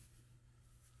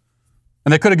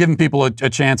 And they could have given people a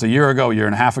chance a year ago, a year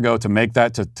and a half ago, to make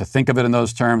that, to think of it in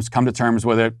those terms, come to terms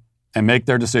with it, and make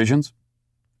their decisions.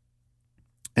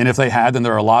 And if they had, then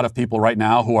there are a lot of people right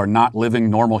now who are not living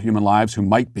normal human lives who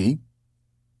might be.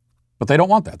 But they don't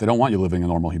want that. They don't want you living a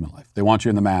normal human life. They want you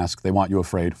in the mask. They want you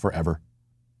afraid forever.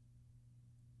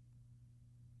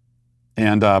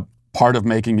 And part of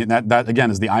making it, that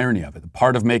again is the irony of it.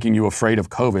 Part of making you afraid of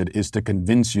COVID is to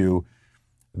convince you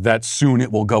that soon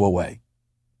it will go away.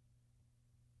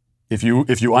 If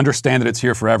you understand that it's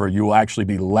here forever, you will actually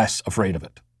be less afraid of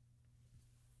it.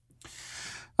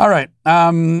 All right.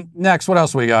 Next, what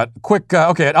else we got? Quick,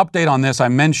 an update on this. I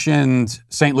mentioned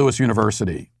St. Louis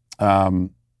University,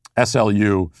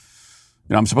 SLU.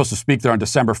 I'm supposed to speak there on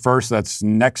December 1st. That's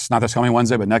not this coming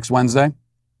Wednesday, but next Wednesday.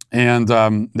 And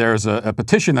there's a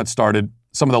petition that started,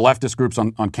 some of the leftist groups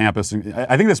on campus. And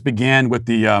I think this began with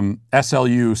the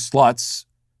SLU sluts.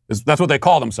 That's what they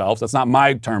call themselves. That's not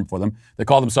my term for them. They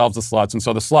call themselves the sluts. And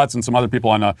so the sluts and some other people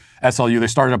on SLU, they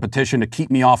started a petition to keep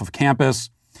me off of campus.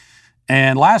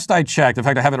 And last I checked, in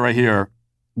fact, I have it right here,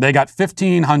 they got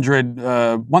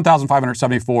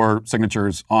 1,574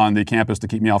 signatures on the campus to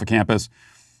keep me off of campus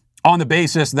on the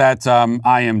basis that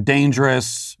I am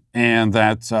dangerous and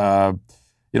that,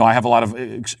 I have a lot of,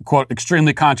 quote,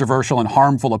 extremely controversial and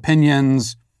harmful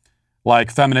opinions, like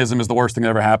feminism is the worst thing that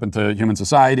ever happened to human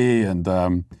society. And,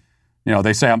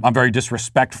 they say I'm very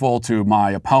disrespectful to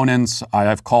my opponents. I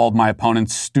have called my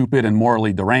opponents stupid and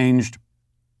morally deranged.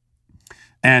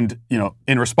 And,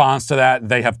 in response to that,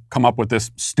 they have come up with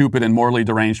this stupid and morally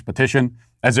deranged petition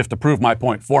as if to prove my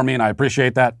point for me, and I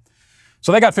appreciate that.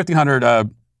 So they got 1,500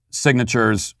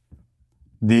 signatures,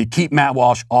 the Keep Matt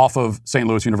Walsh Off of St.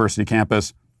 Louis University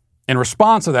campus. In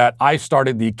response to that, I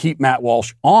started the Keep Matt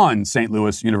Walsh On St.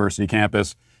 Louis University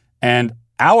campus. And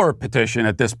our petition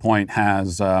at this point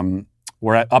has,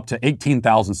 we're at up to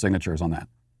 18,000 signatures on that.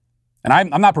 And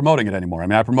I'm not promoting it anymore. I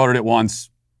mean, I promoted it once,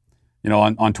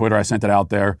 on Twitter. I sent it out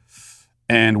there.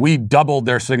 And we doubled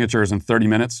their signatures in 30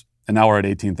 minutes. And now we're at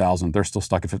 18,000. They're still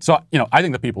stuck at it. So, I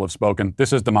think the people have spoken.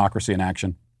 This is democracy in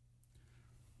action.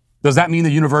 Does that mean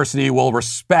the university will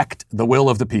respect the will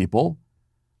of the people?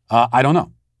 I don't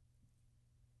know.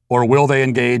 Or will they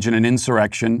engage in an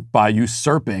insurrection by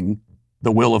usurping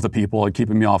the will of the people and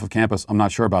keeping me off of campus? I'm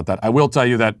not sure about that. I will tell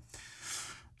you that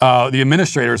the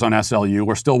administrators on SLU,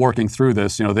 we're still working through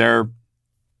this. They're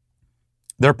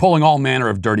pulling all manner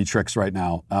of dirty tricks right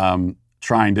now,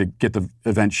 trying to get the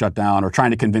event shut down or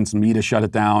trying to convince me to shut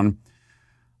it down.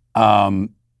 So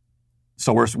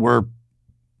we're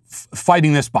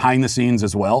fighting this behind the scenes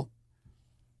as well.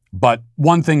 But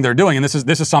one thing they're doing, and this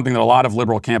is something that a lot of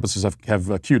liberal campuses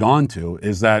have cued on to,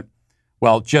 is that,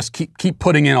 well, just keep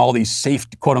putting in all these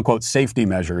quote unquote safety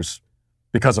measures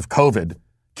because of COVID.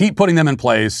 Keep putting them in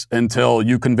place until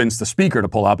you convince the speaker to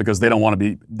pull out because they don't want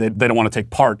to take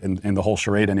part in the whole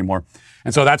charade anymore.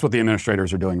 And so that's what the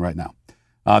administrators are doing right now.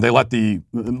 They let the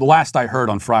last I heard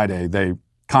on Friday, they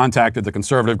contacted the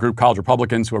conservative group, College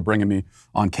Republicans, who are bringing me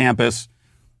on campus.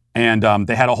 And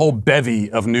they had a whole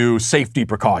bevy of new safety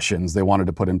precautions they wanted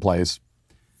to put in place.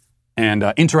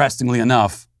 And interestingly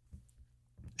enough,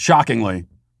 shockingly,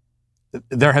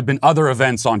 there have been other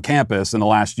events on campus in the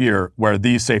last year where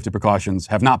these safety precautions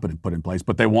have not been put in place,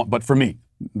 but for me,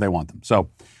 they want them. So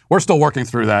we're still working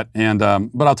through that. And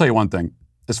but I'll tell you one thing,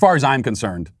 as far as I'm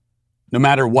concerned, no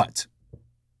matter what,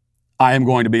 I am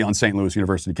going to be on St. Louis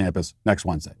University campus next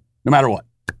Wednesday. No matter what,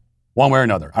 one way or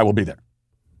another, I will be there.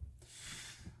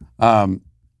 All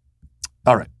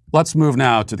right, let's move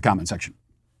now to the comment section.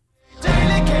 Daily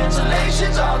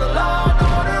cancellations on the law and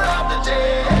order of the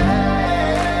day.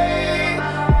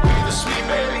 We the sweet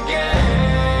baby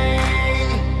gang.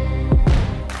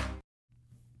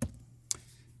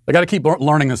 I got to keep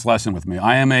learning this lesson with me.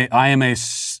 I am a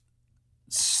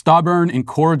stubborn,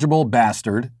 incorrigible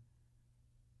bastard.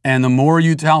 And the more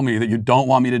you tell me that you don't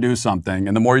want me to do something,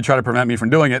 and the more you try to prevent me from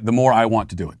doing it, the more I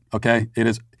want to do it. Okay, it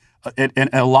is. And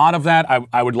a lot of that,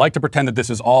 I would like to pretend that this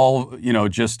is all,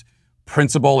 just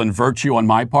principle and virtue on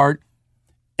my part.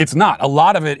 It's not. A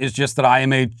lot of it is just that I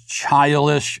am a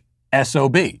childish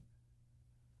SOB.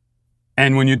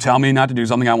 And when you tell me not to do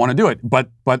something, I want to do it. But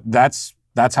that's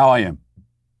how I am.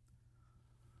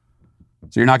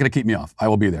 So you're not going to keep me off. I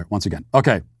will be there once again.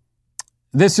 Okay.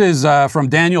 This is from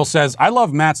Daniel says, I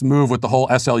love Matt's move with the whole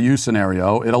SLU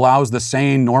scenario. It allows the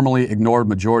sane, normally ignored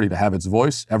majority to have its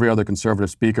voice. Every other conservative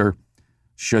speaker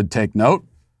should take note.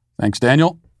 Thanks,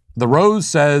 Daniel. The Rose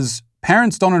says,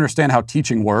 parents don't understand how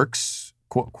teaching works.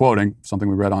 Quoting something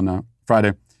we read on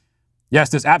Friday. Yes,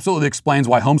 this absolutely explains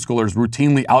why homeschoolers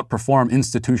routinely outperform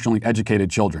institutionally educated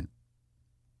children.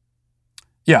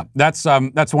 Yeah, that's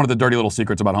one of the dirty little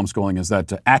secrets about homeschooling is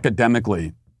that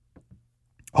academically,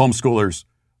 homeschoolers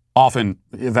often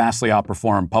vastly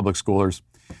outperform public schoolers.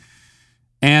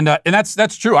 And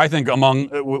that's true, I think,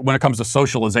 when it comes to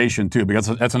socialization, too, because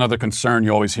that's another concern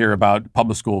you always hear about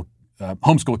public school,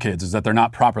 homeschool kids, is that they're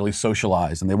not properly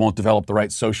socialized and they won't develop the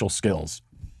right social skills.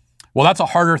 Well, that's a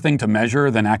harder thing to measure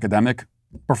than academic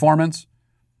performance.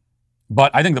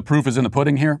 But I think the proof is in the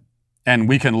pudding here. And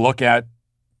we can look at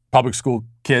public school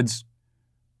kids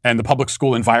and the public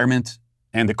school environment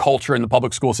and the culture in the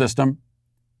public school system.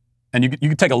 And you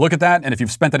can take a look at that, and if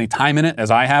you've spent any time in it,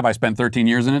 as I have, I spent 13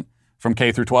 years in it, from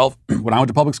K through 12, when I went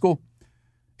to public school,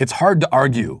 it's hard to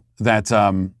argue that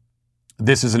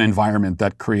this is an environment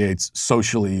that creates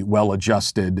socially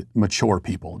well-adjusted, mature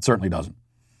people. It certainly doesn't.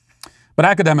 But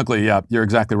academically, yeah, you're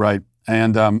exactly right.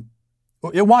 And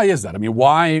why is that? I mean,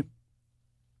 why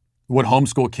would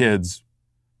homeschool kids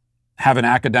have an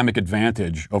academic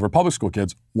advantage over public school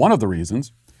kids? One of the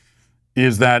reasons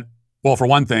is that, well, for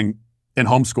one thing, in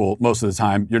homeschool, most of the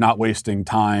time, you're not wasting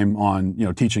time on,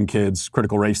 teaching kids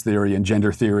critical race theory and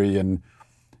gender theory and,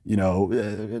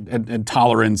 and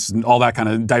tolerance and all that kind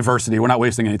of diversity. We're not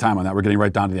wasting any time on that. We're getting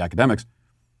right down to the academics.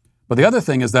 But the other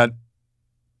thing is that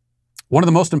one of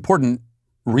the most important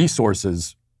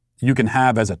resources you can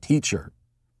have as a teacher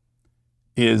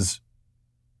is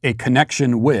a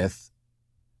connection with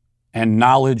and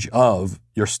knowledge of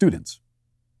your students.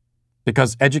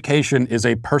 Because education is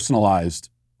a personalized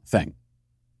thing.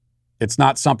 It's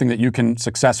not something that you can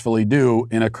successfully do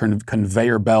in a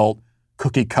conveyor belt,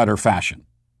 cookie cutter fashion.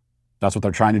 That's what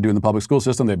they're trying to do in the public school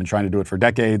system. They've been trying to do it for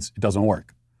decades. It doesn't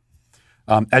work.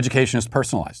 Education is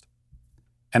personalized.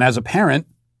 And as a parent,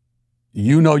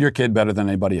 you know your kid better than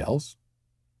anybody else.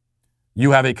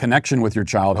 You have a connection with your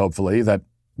child, hopefully, that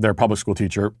their public school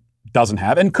teacher doesn't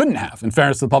have and couldn't have, in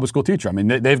fairness to the public school teacher. I mean,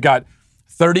 they've got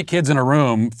 30 kids in a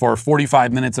room for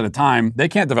 45 minutes at a time. They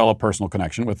can't develop personal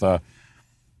connection with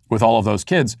all of those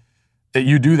kids.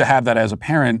 You do have that as a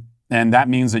parent, and that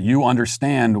means that you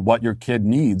understand what your kid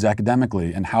needs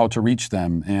academically and how to reach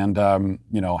them and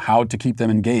how to keep them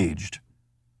engaged.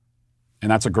 And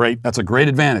that's a great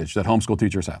advantage that homeschool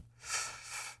teachers have.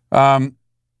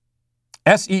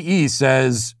 SEE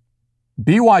says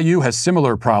BYU has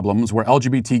similar problems where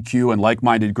LGBTQ and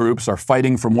like-minded groups are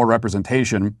fighting for more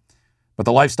representation, but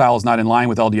the lifestyle is not in line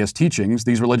with LDS teachings.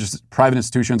 These religious private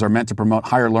institutions are meant to promote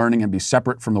higher learning and be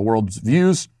separate from the world's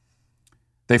views.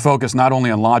 They focus not only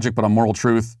on logic, but on moral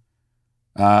truth.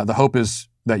 The hope is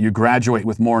that you graduate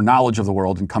with more knowledge of the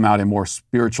world and come out a more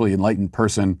spiritually enlightened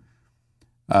person.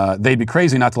 They'd be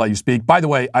crazy not to let you speak. By the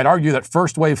way, I'd argue that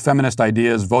first-wave feminist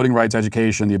ideas, voting rights,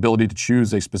 education, the ability to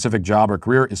choose a specific job or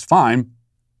career is fine.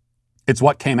 It's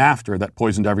what came after that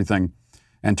poisoned everything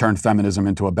and turned feminism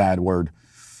into a bad word.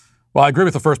 Well, I agree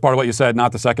with the first part of what you said,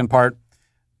 not the second part.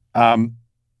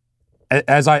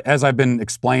 As I've been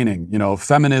explaining,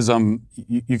 feminism,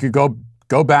 you could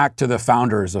go back to the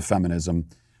founders of feminism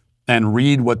and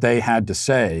read what they had to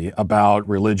say about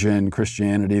religion,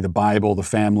 Christianity, the Bible, the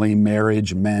family,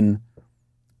 marriage, men.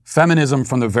 Feminism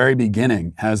from the very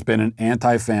beginning has been an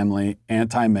anti-family,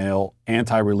 anti-male,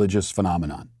 anti-religious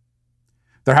phenomenon.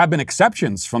 There have been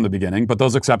exceptions from the beginning, but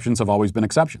those exceptions have always been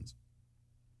exceptions.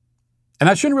 And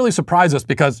that shouldn't really surprise us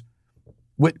because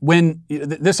when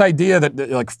this idea that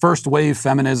like first wave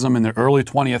feminism in the early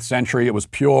 20th century, it was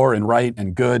pure and right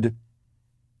and good.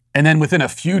 And then within a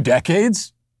few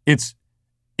decades, it's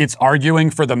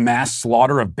arguing for the mass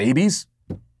slaughter of babies.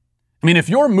 I mean, if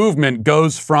your movement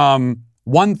goes from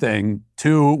one thing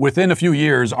to within a few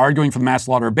years arguing for the mass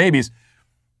slaughter of babies,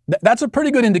 that's a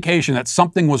pretty good indication that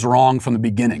something was wrong from the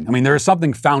beginning. I mean, there is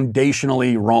something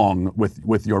foundationally wrong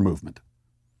with your movement.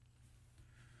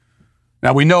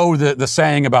 Now, we know the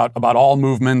saying about all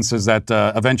movements is that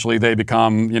eventually they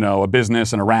become, a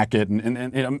business and a racket,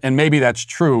 and maybe that's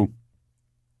true.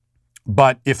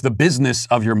 But if the business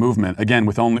of your movement, again,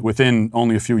 within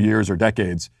only a few years or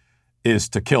decades, is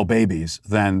to kill babies,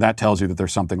 then that tells you that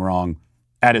there's something wrong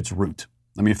at its root.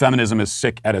 I mean, feminism is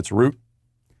sick at its root.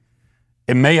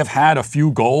 It may have had a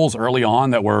few goals early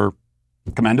on that were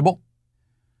commendable,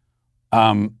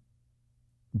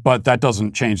 but that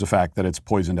doesn't change the fact that it's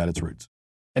poisoned at its roots.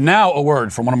 And now a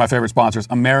word from one of my favorite sponsors,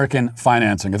 American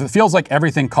Financing. If it feels like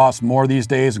everything costs more these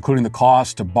days, including the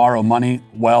cost to borrow money,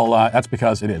 well, that's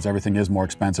because it is. Everything is more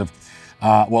expensive.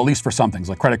 Well, at least for some things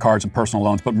like credit cards and personal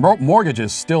loans. But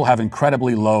mortgages still have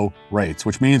incredibly low rates,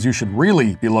 which means you should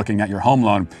really be looking at your home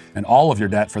loan and all of your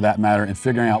debt for that matter and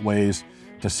figuring out ways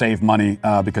to save money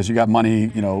because you got money,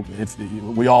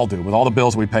 we all do. With all the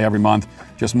bills we pay every month,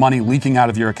 just money leaking out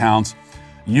of your accounts.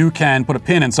 You can put a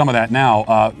pin in some of that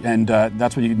now, and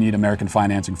that's what you need American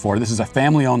Financing for. This is a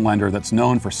family-owned lender that's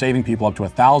known for saving people up to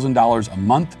 $1,000 a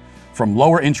month, from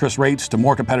lower interest rates to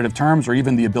more competitive terms, or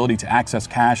even the ability to access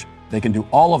cash. They can do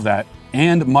all of that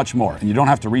and much more. And you don't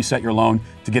have to reset your loan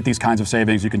to get these kinds of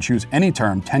savings. You can choose any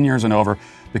term, 10 years and over,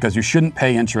 because you shouldn't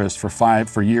pay interest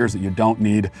for years that you don't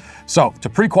need. So to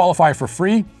pre-qualify for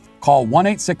free, call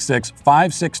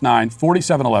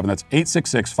 1-866-569-4711. That's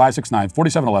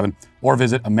 866-569-4711, or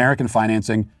visit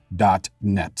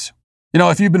AmericanFinancing.net.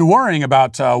 If you've been worrying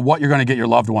about what you're going to get your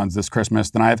loved ones this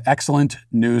Christmas, then I have excellent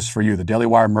news for you. The Daily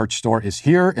Wire merch store is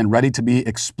here and ready to be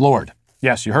explored.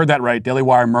 Yes, you heard that right. Daily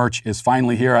Wire merch is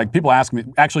finally here. People ask me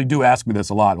this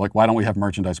a lot. Like, why don't we have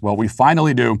merchandise? Well, we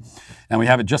finally do, and we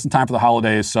have it just in time for the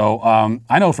holidays. So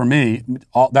I know for me,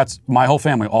 that's my whole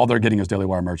family. All they're getting is Daily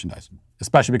Wire merchandise,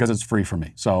 especially because it's free for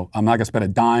me. So I'm not going to spend a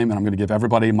dime, and I'm going to give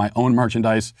everybody my own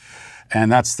merchandise.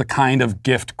 And that's the kind of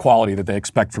gift quality that they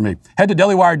expect from me. Head to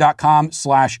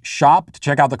dailywire.com/shop to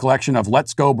check out the collection of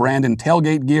Let's Go Brandon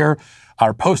tailgate gear,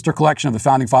 our poster collection of the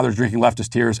Founding Fathers drinking leftist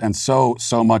tears, and so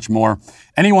much more.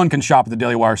 Anyone can shop at the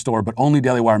Daily Wire store, but only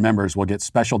Daily Wire members will get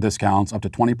special discounts up to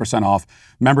 20% off.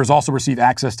 Members also receive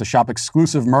access to shop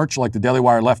exclusive merch like the Daily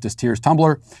Wire Leftist Tears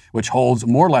tumbler, which holds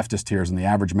more leftist tears than the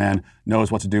average man knows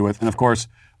what to do with. And of course,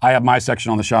 I have my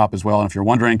section on the shop as well. And if you're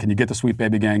wondering, can you get the Sweet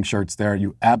Baby Gang shirts there?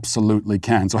 You absolutely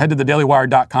can. So head to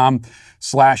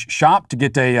dailywire.com/shop to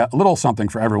get a little something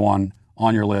for everyone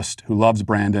on your list who loves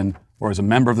Brandon or is a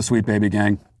member of the Sweet Baby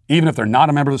Gang. Even if they're not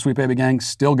a member of the Sweet Baby Gang,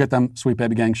 still get them Sweet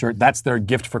Baby Gang shirt. That's their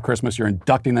gift for Christmas. You're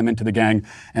inducting them into the gang,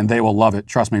 and they will love it.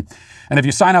 Trust me. And if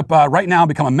you sign up right now and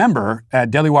become a member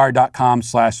at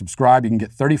dailywire.com/subscribe, you can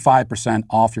get 35%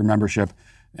 off your membership.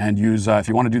 And use, if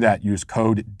you want to do that, use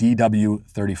code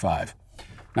DW35.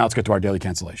 Now let's get to our daily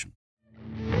cancellation.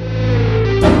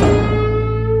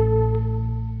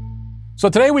 So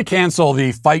today we cancel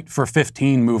the Fight for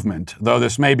 15 movement, though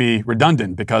this may be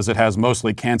redundant because it has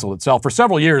mostly canceled itself. For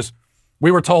several years,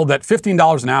 we were told that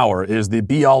 $15 an hour is the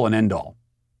be-all and end-all.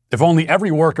 If only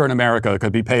every worker in America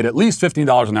could be paid at least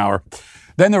 $15 an hour,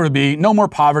 then there would be no more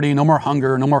poverty, no more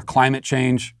hunger, no more climate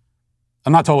change.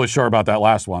 I'm not totally sure about that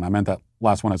last one. I meant that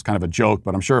last one as kind of a joke,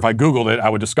 but I'm sure if I Googled it, I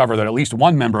would discover that at least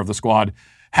one member of the squad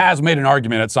has made an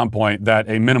argument at some point that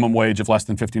a minimum wage of less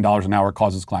than $15 an hour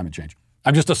causes climate change.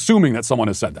 I'm just assuming that someone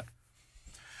has said that.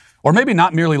 Or maybe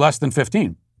not merely less than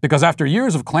 15, because after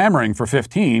years of clamoring for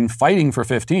 15, fighting for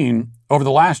 15, over the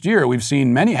last year, we've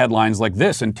seen many headlines like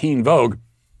this in Teen Vogue.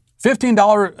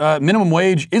 $15 minimum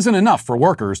wage isn't enough for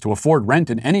workers to afford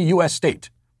rent in any U.S. state.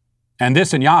 And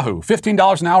this in Yahoo,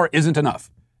 $15 an hour isn't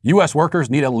enough. U.S. workers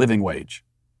need a living wage.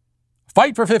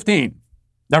 Fight for 15.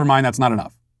 Never mind, that's not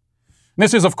enough. And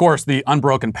this is, of course, the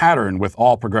unbroken pattern with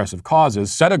all progressive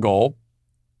causes. Set a goal,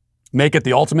 make it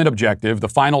the ultimate objective, the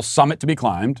final summit to be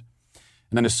climbed,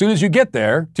 and then as soon as you get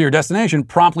there to your destination,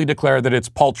 promptly declare that it's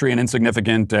paltry and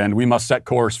insignificant and we must set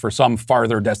course for some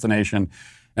farther destination.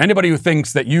 Anybody who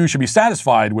thinks that you should be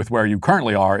satisfied with where you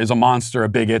currently are is a monster, a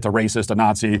bigot, a racist, a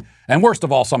Nazi, and worst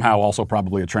of all, somehow also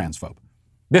probably a transphobe.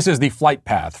 This is the flight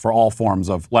path for all forms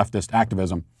of leftist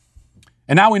activism.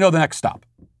 And now we know the next stop.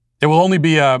 It will only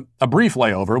be a brief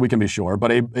layover, we can be sure,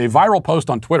 but a viral post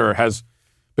on Twitter has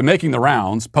been making the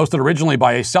rounds, posted originally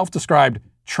by a self-described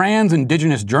trans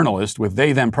indigenous journalist with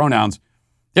they-them pronouns.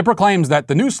 It proclaims that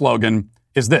the new slogan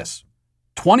is this: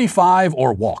 25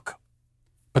 or walk.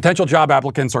 Potential job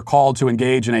applicants are called to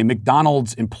engage in a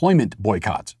McDonald's employment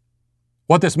boycott.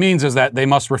 What this means is that they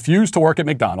must refuse to work at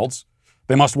McDonald's.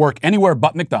 They must work anywhere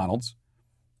but McDonald's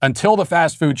until the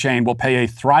fast food chain will pay a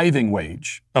thriving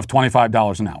wage of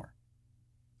 $25 an hour.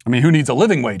 I mean, who needs a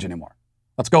living wage anymore?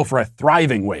 Let's go for a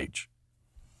thriving wage.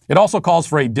 It also calls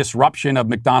for a disruption of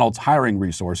McDonald's hiring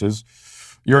resources.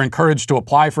 You're encouraged to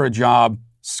apply for a job,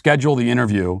 schedule the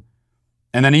interview,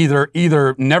 and then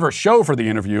either never show for the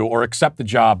interview or accept the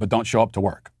job but don't show up to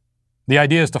work. The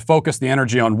idea is to focus the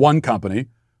energy on one company,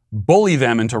 bully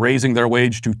them into raising their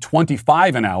wage to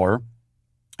 $25 an hour,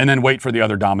 and then wait for the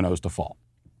other dominoes to fall.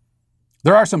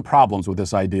 There are some problems with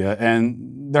this idea,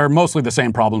 and they're mostly the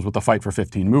same problems with the Fight for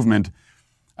 15 movement.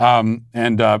 When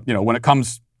it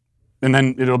comes, and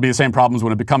then it'll be the same problems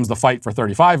when it becomes the Fight for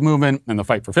 35 movement, and the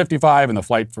Fight for 55, and the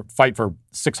fight for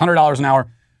 $600 an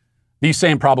hour. These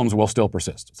same problems will still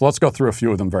persist. So let's go through a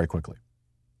few of them very quickly.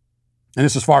 And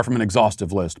this is far from an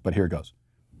exhaustive list, but here goes.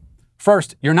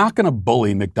 First, you're not going to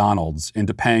bully McDonald's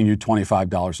into paying you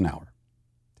 $25 an hour.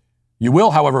 You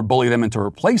will, however, bully them into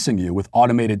replacing you with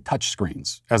automated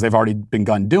touchscreens, as they've already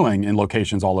begun doing in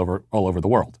locations all over the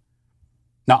world.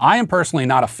 Now, I am personally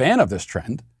not a fan of this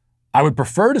trend. I would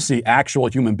prefer to see actual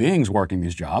human beings working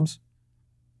these jobs.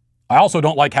 I also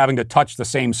don't like having to touch the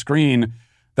same screen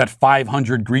that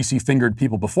 500 greasy-fingered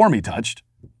people before me touched.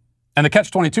 And the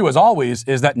catch-22, as always,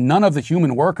 is that none of the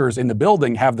human workers in the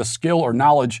building have the skill or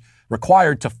knowledge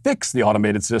required to fix the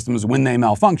automated systems when they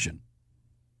malfunction.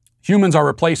 Humans are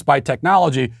replaced by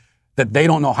technology that they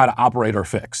don't know how to operate or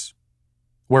fix.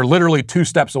 We're literally 2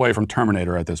 steps away from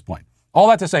Terminator at this point. All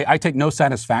that to say, I take no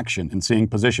satisfaction in seeing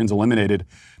positions eliminated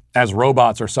as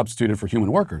robots are substituted for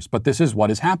human workers, but this is what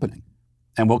is happening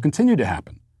and will continue to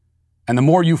happen. And the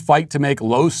more you fight to make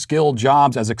low-skilled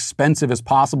jobs as expensive as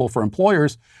possible for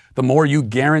employers, the more you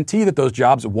guarantee that those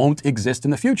jobs won't exist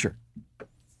in the future.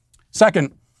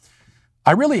 Second,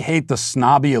 I really hate the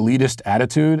snobby elitist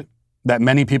attitude that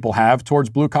many people have towards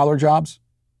blue-collar jobs.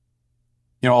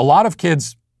 You know, a lot of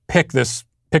kids pick this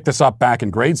up back in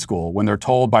grade school when they're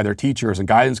told by their teachers and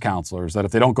guidance counselors that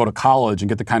if they don't go to college and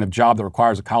get the kind of job that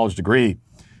requires a college degree,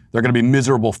 they're going to be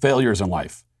miserable failures in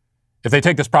life. If they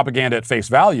take this propaganda at face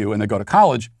value and they go to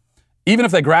college, even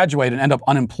if they graduate and end up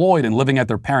unemployed and living at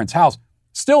their parents' house,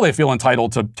 still they feel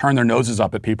entitled to turn their noses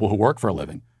up at people who work for a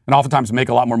living and oftentimes make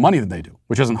a lot more money than they do,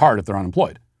 which isn't hard if they're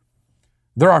unemployed.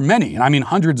 There are many, and I mean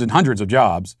hundreds and hundreds of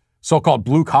jobs, so-called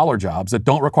blue-collar jobs that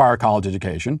don't require a college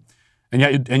education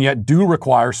and yet do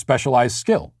require specialized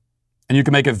skill. And you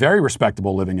can make a very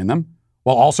respectable living in them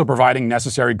while also providing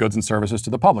necessary goods and services to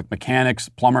the public. Mechanics,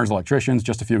 plumbers, electricians,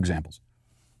 just a few examples.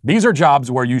 These are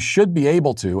jobs where you should be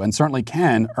able to, and certainly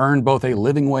can, earn both a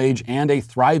living wage and a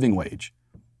thriving wage.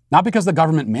 Not because the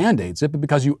government mandates it, but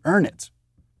because you earn it.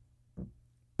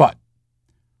 But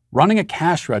running a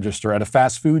cash register at a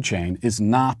fast food chain is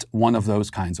not one of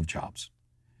those kinds of jobs.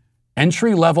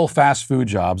 Entry-level fast food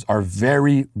jobs are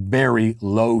very, very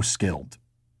low-skilled.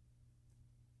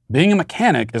 Being a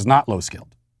mechanic is not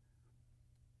low-skilled.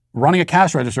 Running a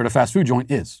cash register at a fast food joint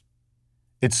is.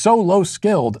 It's so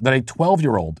low-skilled that a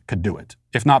 12-year-old could do it,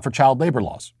 if not for child labor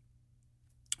laws.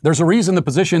 There's a reason the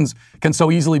positions can so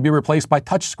easily be replaced by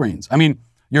touch screens. I mean,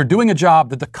 you're doing a job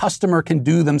that the customer can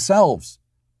do themselves.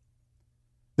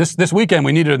 This weekend,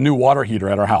 we needed a new water heater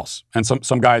at our house, and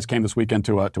some guys came this weekend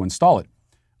to install it.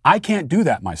 I can't do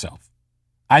that myself.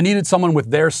 I needed someone with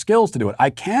their skills to do it.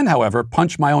 I can, however,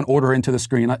 punch my own order into the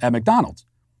screen at McDonald's.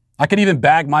 I can even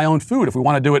bag my own food if we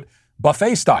want to do it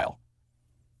buffet style.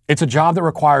 It's a job that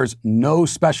requires no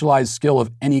specialized skill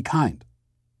of any kind.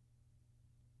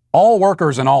 All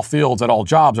workers in all fields at all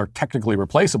jobs are technically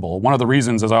replaceable. One of the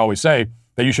reasons, as I always say,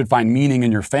 that you should find meaning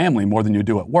in your family more than you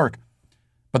do at work.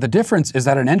 But the difference is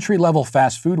that an entry-level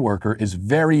fast food worker is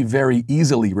very, very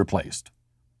easily replaced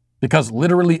because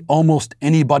literally almost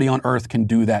anybody on earth can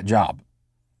do that job.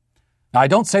 Now, I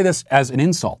don't say this as an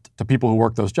insult to people who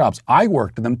work those jobs. I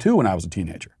worked them too when I was a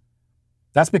teenager.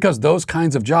 That's because those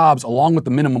kinds of jobs, along with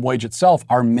the minimum wage itself,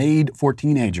 are made for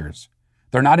teenagers.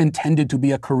 They're not intended to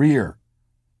be a career.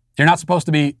 You're not supposed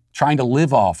to be trying to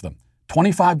live off them.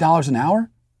 $25 an hour?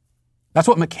 That's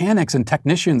what mechanics and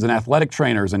technicians and athletic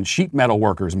trainers and sheet metal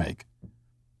workers make.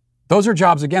 Those are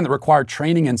jobs, again, that require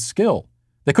training and skill.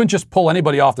 They couldn't just pull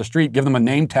anybody off the street, give them a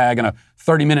name tag and a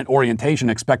 30-minute orientation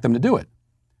and expect them to do it.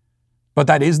 But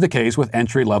that is the case with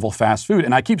entry-level fast food.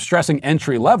 And I keep stressing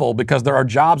entry-level because there are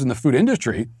jobs in the food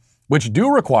industry which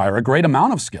do require a great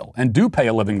amount of skill and do pay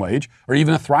a living wage or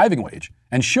even a thriving wage,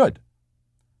 and should.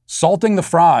 Salting the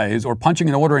fries or punching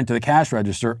an order into the cash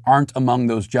register aren't among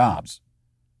those jobs,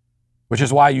 which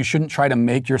is why you shouldn't try to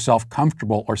make yourself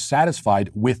comfortable or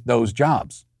satisfied with those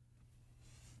jobs.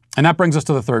 And that brings us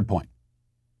to the third point.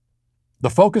 The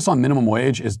focus on minimum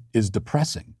wage is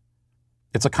depressing.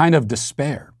 It's a kind of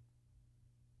despair.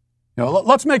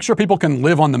 Let's make sure people can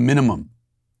live on the minimum.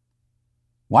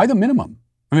 Why the minimum?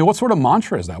 I mean, what sort of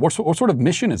mantra is that? What sort of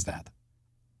mission is that?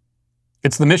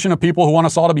 It's the mission of people who want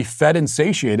us all to be fed and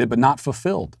satiated but not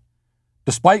fulfilled.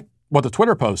 Despite what the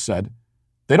Twitter post said,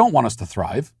 they don't want us to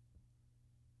thrive.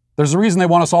 There's a reason they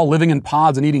want us all living in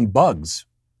pods and eating bugs.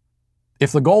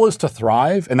 If the goal is to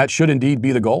thrive, and that should indeed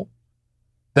be the goal,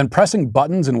 then pressing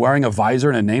buttons and wearing a visor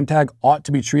and a name tag ought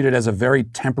to be treated as a very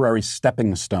temporary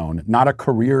stepping stone, not a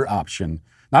career option,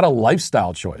 not a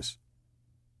lifestyle choice.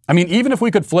 I mean, even if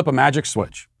we could flip a magic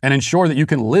switch and ensure that you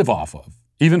can live off of,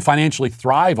 even financially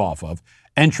thrive off of,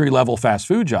 entry-level fast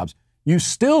food jobs, you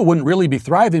still wouldn't really be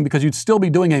thriving because you'd still be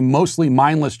doing a mostly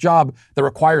mindless job that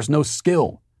requires no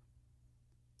skill.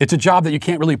 It's a job that you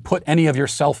can't really put any of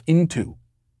yourself into.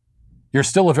 You're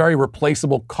still a very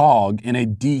replaceable cog in a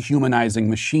dehumanizing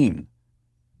machine.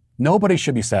 Nobody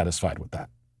should be satisfied with that.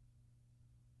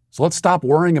 So let's stop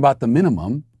worrying about the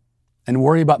minimum and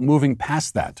worry about moving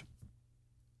past that,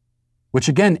 which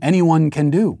again, anyone can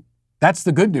do. That's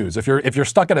the good news. If you're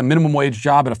stuck at a minimum wage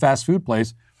job at a fast food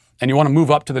place and you want to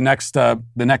move up to the next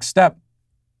step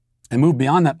and move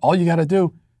beyond that, all you got to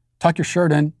do, tuck your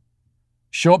shirt in,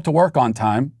 show up to work on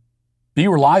time, be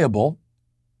reliable,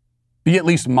 be at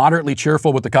least moderately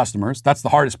cheerful with the customers. That's the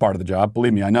hardest part of the job.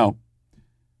 Believe me, I know.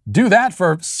 Do that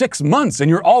for 6 months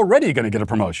and you're already going to get a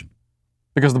promotion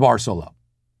because the bar is so low.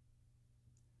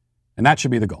 And that should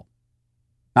be the goal,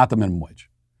 not the minimum wage,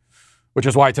 which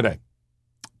is why today,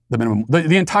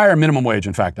 the entire minimum wage,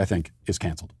 in fact, I think, is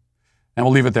canceled. And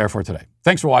we'll leave it there for today.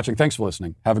 Thanks for watching. Thanks for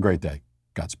listening. Have a great day.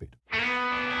 Godspeed.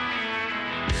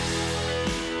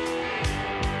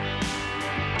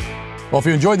 Well, if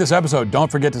you enjoyed this episode,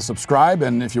 don't forget to subscribe.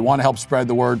 And if you want to help spread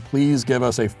the word, please give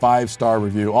us a 5-star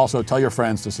review. Also, tell your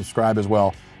friends to subscribe as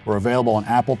well. We're available on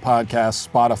Apple Podcasts,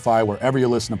 Spotify, wherever you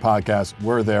listen to podcasts,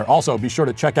 we're there. Also, be sure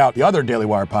to check out the other Daily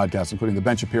Wire podcasts, including The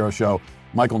Ben Shapiro Show,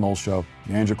 Michael Knowles Show,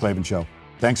 The Andrew Klavan Show.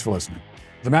 Thanks for listening.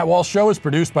 The Matt Walsh Show is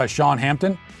produced by Sean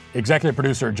Hampton, executive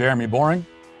producer Jeremy Boring.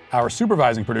 Our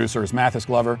supervising producer is Mathis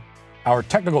Glover. Our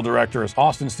technical director is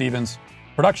Austin Stevens.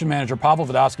 Production manager Pavel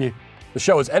Vodosky. The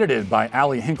show is edited by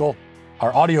Ali Hinkle.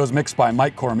 Our audio is mixed by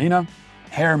Mike Coromina.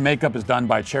 Hair and makeup is done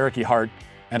by Cherokee Hart.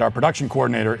 And our production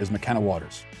coordinator is McKenna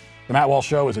Waters. The Matt Walsh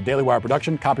Show is a Daily Wire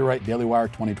production. Copyright Daily Wire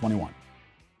 2021.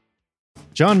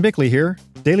 John Bickley here,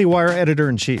 Daily Wire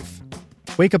editor-in-chief.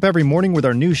 Wake up every morning with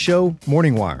our new show,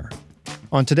 Morning Wire.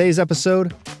 On today's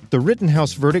episode, the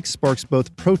Rittenhouse verdict sparks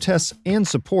both protests and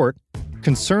support,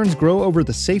 concerns grow over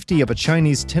the safety of a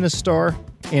Chinese tennis star,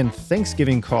 and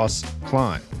Thanksgiving costs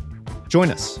climb.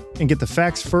 Join us and get the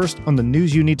facts first on the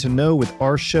news you need to know with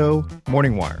our show,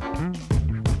 Morning Wire.